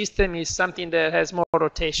ideal system is something that has more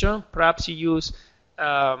rotation. Perhaps you use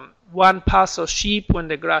one pass of sheep when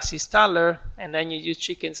the grass is taller, and then you use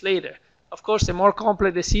chickens later. Of course, the more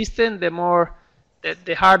complex the system,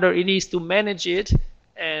 the harder it is to manage it,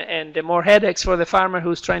 and the more headaches for the farmer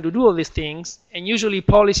who's trying to do all these things. And usually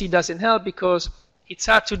policy doesn't help because it's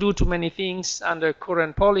hard to do too many things under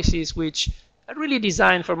current policies, which are really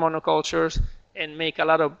designed for monocultures and make a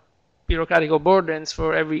lot of bureaucratic burdens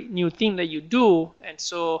for every new thing that you do. And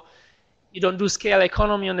so you don't do scale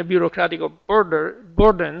economy on the bureaucratic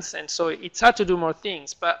burdens, and so it's hard to do more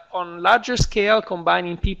things. But on larger scale,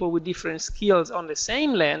 combining people with different skills on the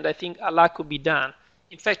same land, I think a lot could be done.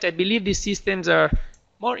 In fact, I believe these systems are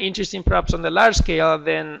more interesting perhaps on the large scale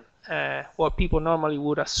than what people normally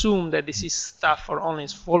would assume, that this is stuff for only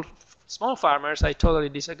small farmers. I totally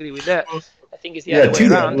disagree with that. I think it's the other way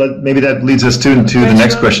around. Maybe that leads us to the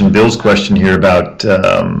next question, Bill's question here about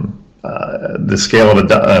the scale of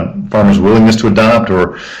farmers' willingness to adopt,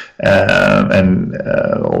 or and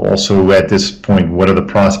also at this point, what are the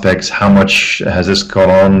prospects? How much has this caught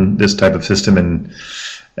on, this type of system, and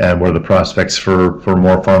what are the prospects for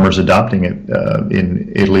more farmers adopting it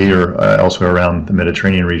in Italy or elsewhere around the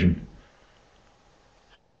Mediterranean region?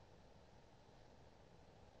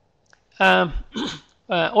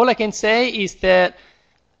 All I can say is that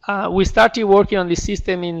we started working on this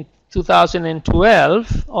system in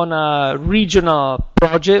 2012 on a regional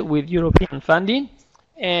project with European funding,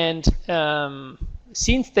 and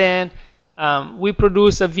since then we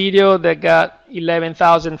produced a video that got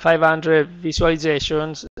 11,500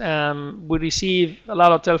 visualizations. We received a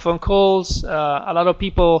lot of telephone calls. A lot of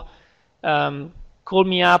people called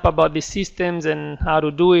me up about the systems and how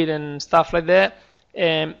to do it and stuff like that.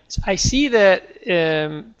 I see that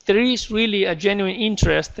there is really a genuine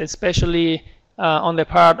interest, especially on the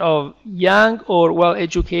part of young or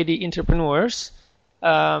well-educated entrepreneurs.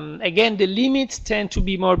 Again, the limits tend to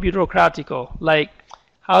be more bureaucratical, like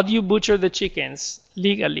how do you butcher the chickens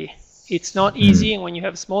legally? It's not easy, and when you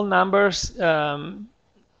have small numbers,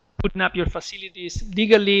 putting up your facilities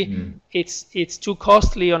legally, it's too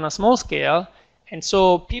costly on a small scale. And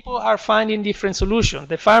so people are finding different solutions.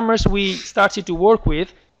 The farmers we started to work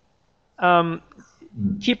with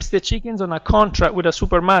keeps the chickens on a contract with a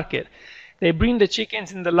supermarket. They bring the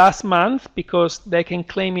chickens in the last month because they can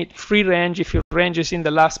claim it free range if your range is in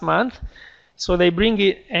the last month. So they bring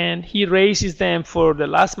it and he raises them for the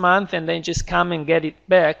last month and then just come and get it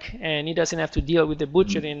back, and he doesn't have to deal with the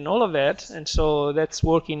butchering and all of that. And so that's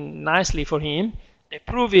working nicely for him. The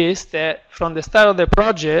proof is that from the start of the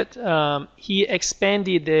project, he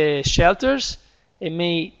expanded the shelters and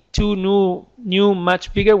made two new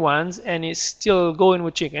much bigger ones, and is still going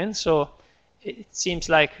with chickens. So it seems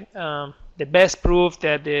like the best proof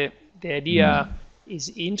that the idea is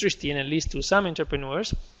interesting, at least to some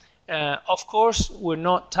entrepreneurs. Of course, we're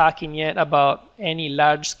not talking yet about any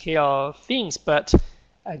large-scale things, but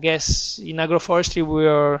I guess in agroforestry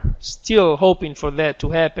we're still hoping for that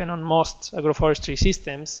to happen on most agroforestry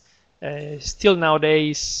systems. Still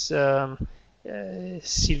nowadays,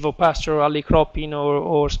 silvopasture, alley cropping,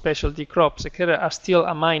 or specialty crops, etc., are still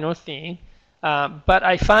a minor thing. But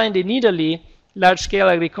I find in Italy, large-scale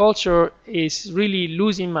agriculture is really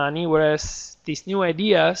losing money, whereas these new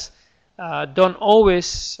ideas are not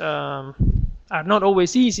always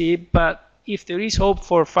easy. But if there is hope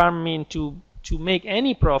for farming to make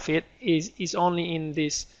any profit, is only in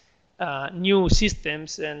these new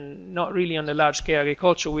systems and not really on the large-scale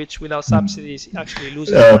agriculture, which without subsidies actually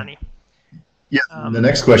loses money. Yeah, the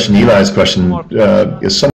next question, Eli's question,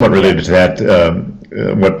 is somewhat related to that.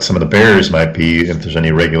 What some of the barriers might be, if there's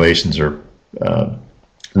any regulations or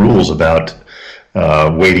rules about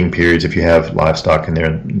waiting periods if you have livestock in there,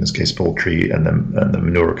 in this case poultry, and the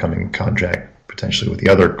manure coming in contact potentially with the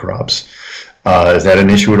other crops. Is that an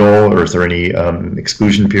issue at all, or is there any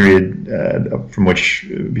exclusion period from which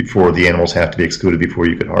before the animals have to be excluded before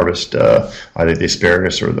you could harvest either the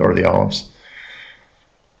asparagus or the olives?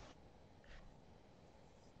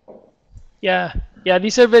 Yeah, yeah,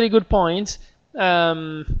 these are very good points.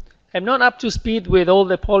 I'm not up to speed with all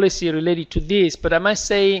the policy related to this, but I must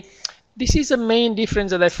say this is a main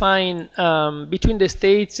difference that I find between the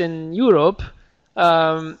States and Europe.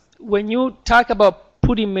 When you talk about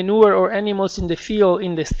putting manure or animals in the field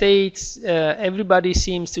in the States, everybody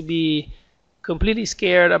seems to be completely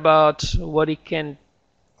scared about what it can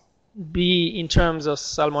be in terms of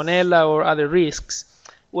salmonella or other risks.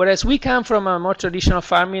 Whereas we come from a more traditional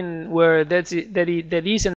farming where that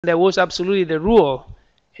is and that was absolutely the rule.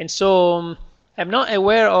 And so I'm not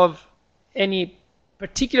aware of any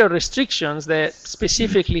particular restrictions that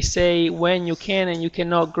specifically say when you can and you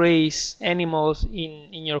cannot graze animals in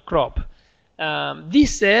your crop.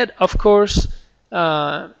 This said, of course,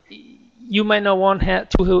 you might not want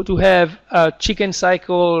to have a chicken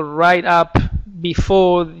cycle right up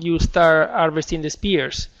before you start harvesting the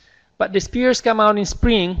spears. But the spears come out in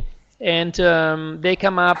spring, and they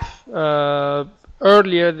come up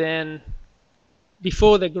earlier than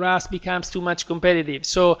before the grass becomes too much competitive.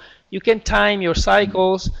 So you can time your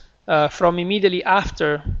cycles from immediately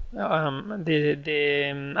after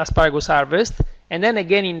the asparagus harvest, and then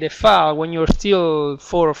again in the fall when you're still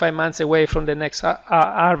 4 or 5 months away from the next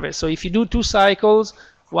harvest. So if you do 2 cycles,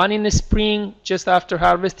 one in the spring just after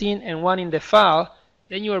harvesting and one in the fall,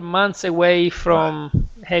 then you're months away from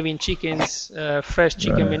having chickens, fresh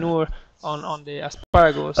chicken manure on the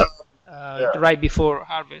asparagus right before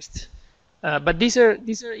harvest. But these are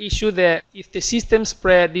issues that if the system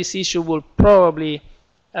spread, this issue will probably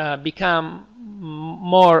become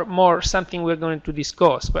more something we're going to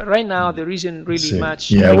discuss. But right now there isn't really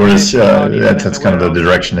much. Yeah, whereas that's kind of the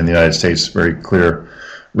direction in the United States. Very clear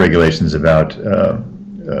regulations about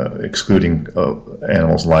excluding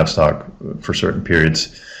animals and livestock for certain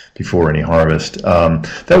periods before any harvest.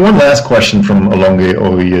 That one last question from Alonge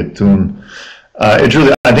Oyetun. It's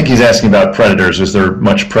really, I think he's asking about predators. Is there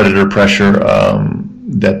much predator pressure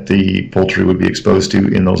that the poultry would be exposed to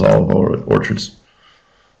in those olive orchards?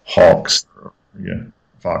 Hawks,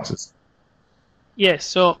 foxes. Yes,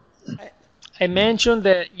 so I mentioned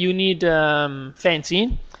that you need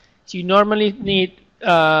fencing. So you normally need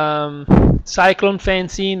cyclone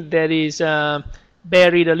fencing that is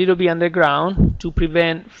buried a little bit underground to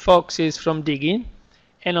prevent foxes from digging.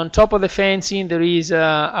 And on top of the fencing, there is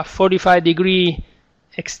a 45-degree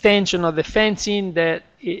extension of the fencing that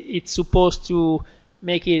it's supposed to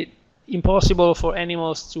make it impossible for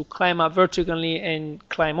animals to climb up vertically and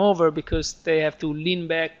climb over because they have to lean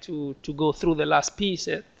back to go through the last piece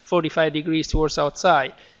at 45 degrees towards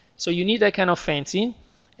outside. So you need that kind of fencing,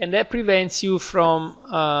 and that prevents you from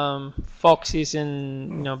foxes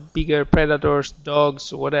and bigger predators,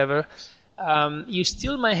 dogs, or whatever. You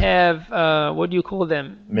still might have what do you call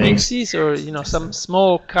them? Minks, or some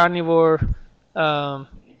small carnivore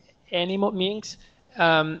animal minks.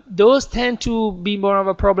 Those tend to be more of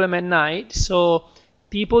a problem at night. So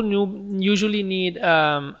people usually need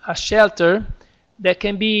a shelter that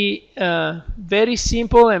can be very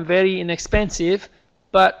simple and very inexpensive,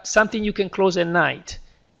 but something you can close at night.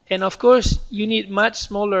 And of course, you need much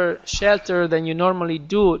smaller shelter than you normally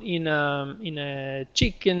do in a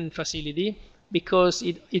chicken facility because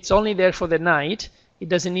it's only there for the night. It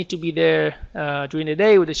doesn't need to be there during the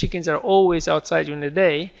day. The chickens are always outside during the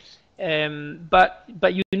day. But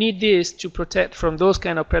you need this to protect from those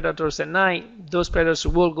kind of predators at night. Those predators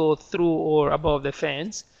will go through or above the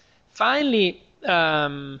fence. Finally,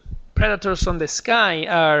 predators from the sky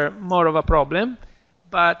are more of a problem.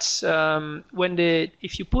 But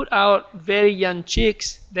if you put out very young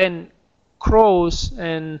chicks, then crows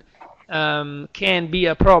can be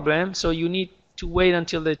a problem. So you need to wait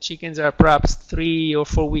until the chickens are perhaps 3 or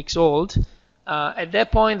 4 weeks old. At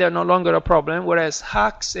that point, they're no longer a problem, whereas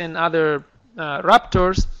hawks and other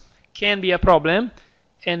raptors can be a problem.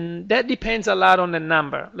 And that depends a lot on the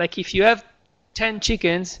number. Like if you have 10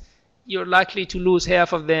 chickens, you're likely to lose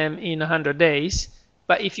half of them in 100 days.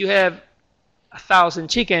 But if you have 1,000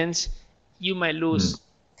 chickens, you might lose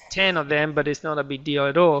 10 of them, but it's not a big deal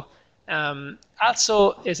at all.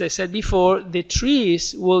 Also, as I said before, the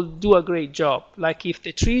trees will do a great job. Like if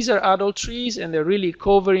the trees are adult trees and they're really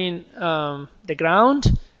covering the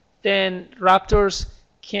ground, then raptors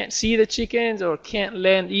can't see the chickens or can't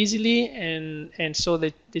land easily, and so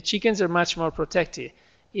the chickens are much more protected.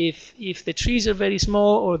 If the trees are very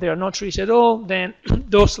small or there are no trees at all, then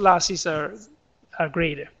those losses are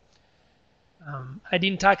greater. I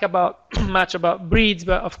didn't talk much about breeds,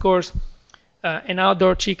 but of course an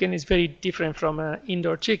outdoor chicken is very different from an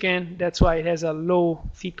indoor chicken. That's why it has a low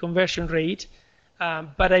feed conversion rate.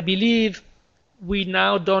 But I believe we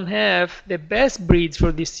now don't have the best breeds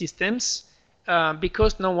for these systems,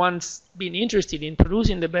 because no one's been interested in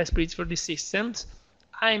producing the best breeds for these systems,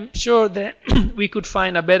 I'm sure that we could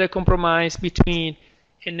find a better compromise between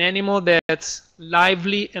an animal that's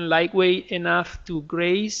lively and lightweight enough to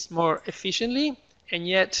graze more efficiently, and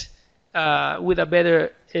yet with a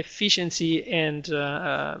better efficiency and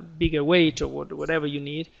bigger weight or whatever you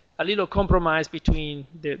need. A little compromise between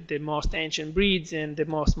the most ancient breeds and the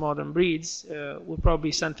most modern breeds would probably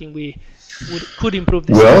be something we could improve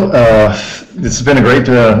this. Well, this has been a great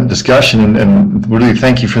discussion, and really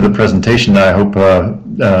thank you for the presentation. I hope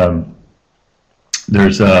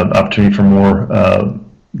there's opportunity for more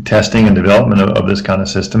testing and development of this kind of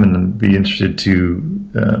system, and be interested to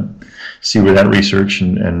see where that research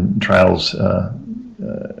and trials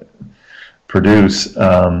produce.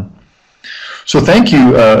 So thank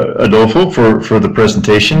you, Adolfo, for the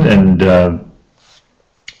presentation, and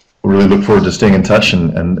we really look forward to staying in touch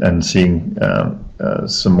and seeing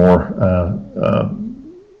some more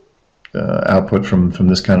output from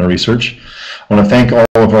this kind of research. I want to thank all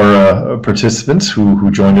of our participants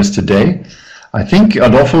who joined us today. I think,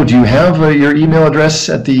 Adolfo, do you have your email address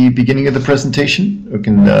at the beginning of the presentation?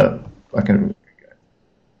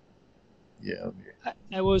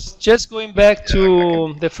 I was just going back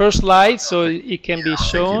to the first slide so it can be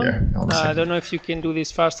shown. I don't know if you can do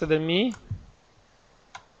this faster than me.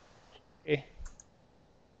 Okay.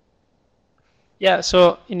 Yeah,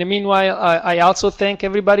 so in the meanwhile, I also thank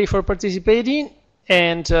everybody for participating,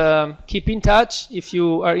 and keep in touch if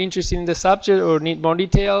you are interested in the subject or need more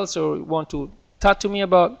details or want to talk to me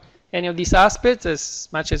about any of these aspects. As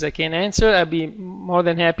much as I can answer, I'd be more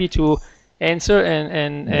than happy to answer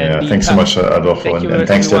and thanks so much, Adolfo, and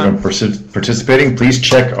thanks to everyone for participating. Please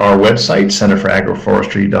check our website,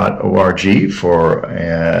 centerforagroforestry.org, for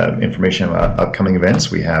information about upcoming events.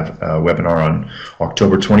 We have a webinar on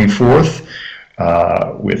October 24th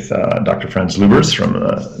with Dr. Franz Lubers from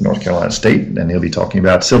North Carolina State, and he'll be talking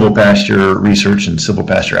about silvopasture research and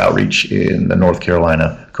silvopasture outreach in the North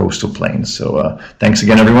Carolina coastal plains. So thanks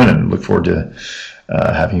again, everyone, and look forward to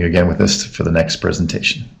having you again with us for the next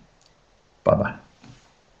presentation. Bye-bye.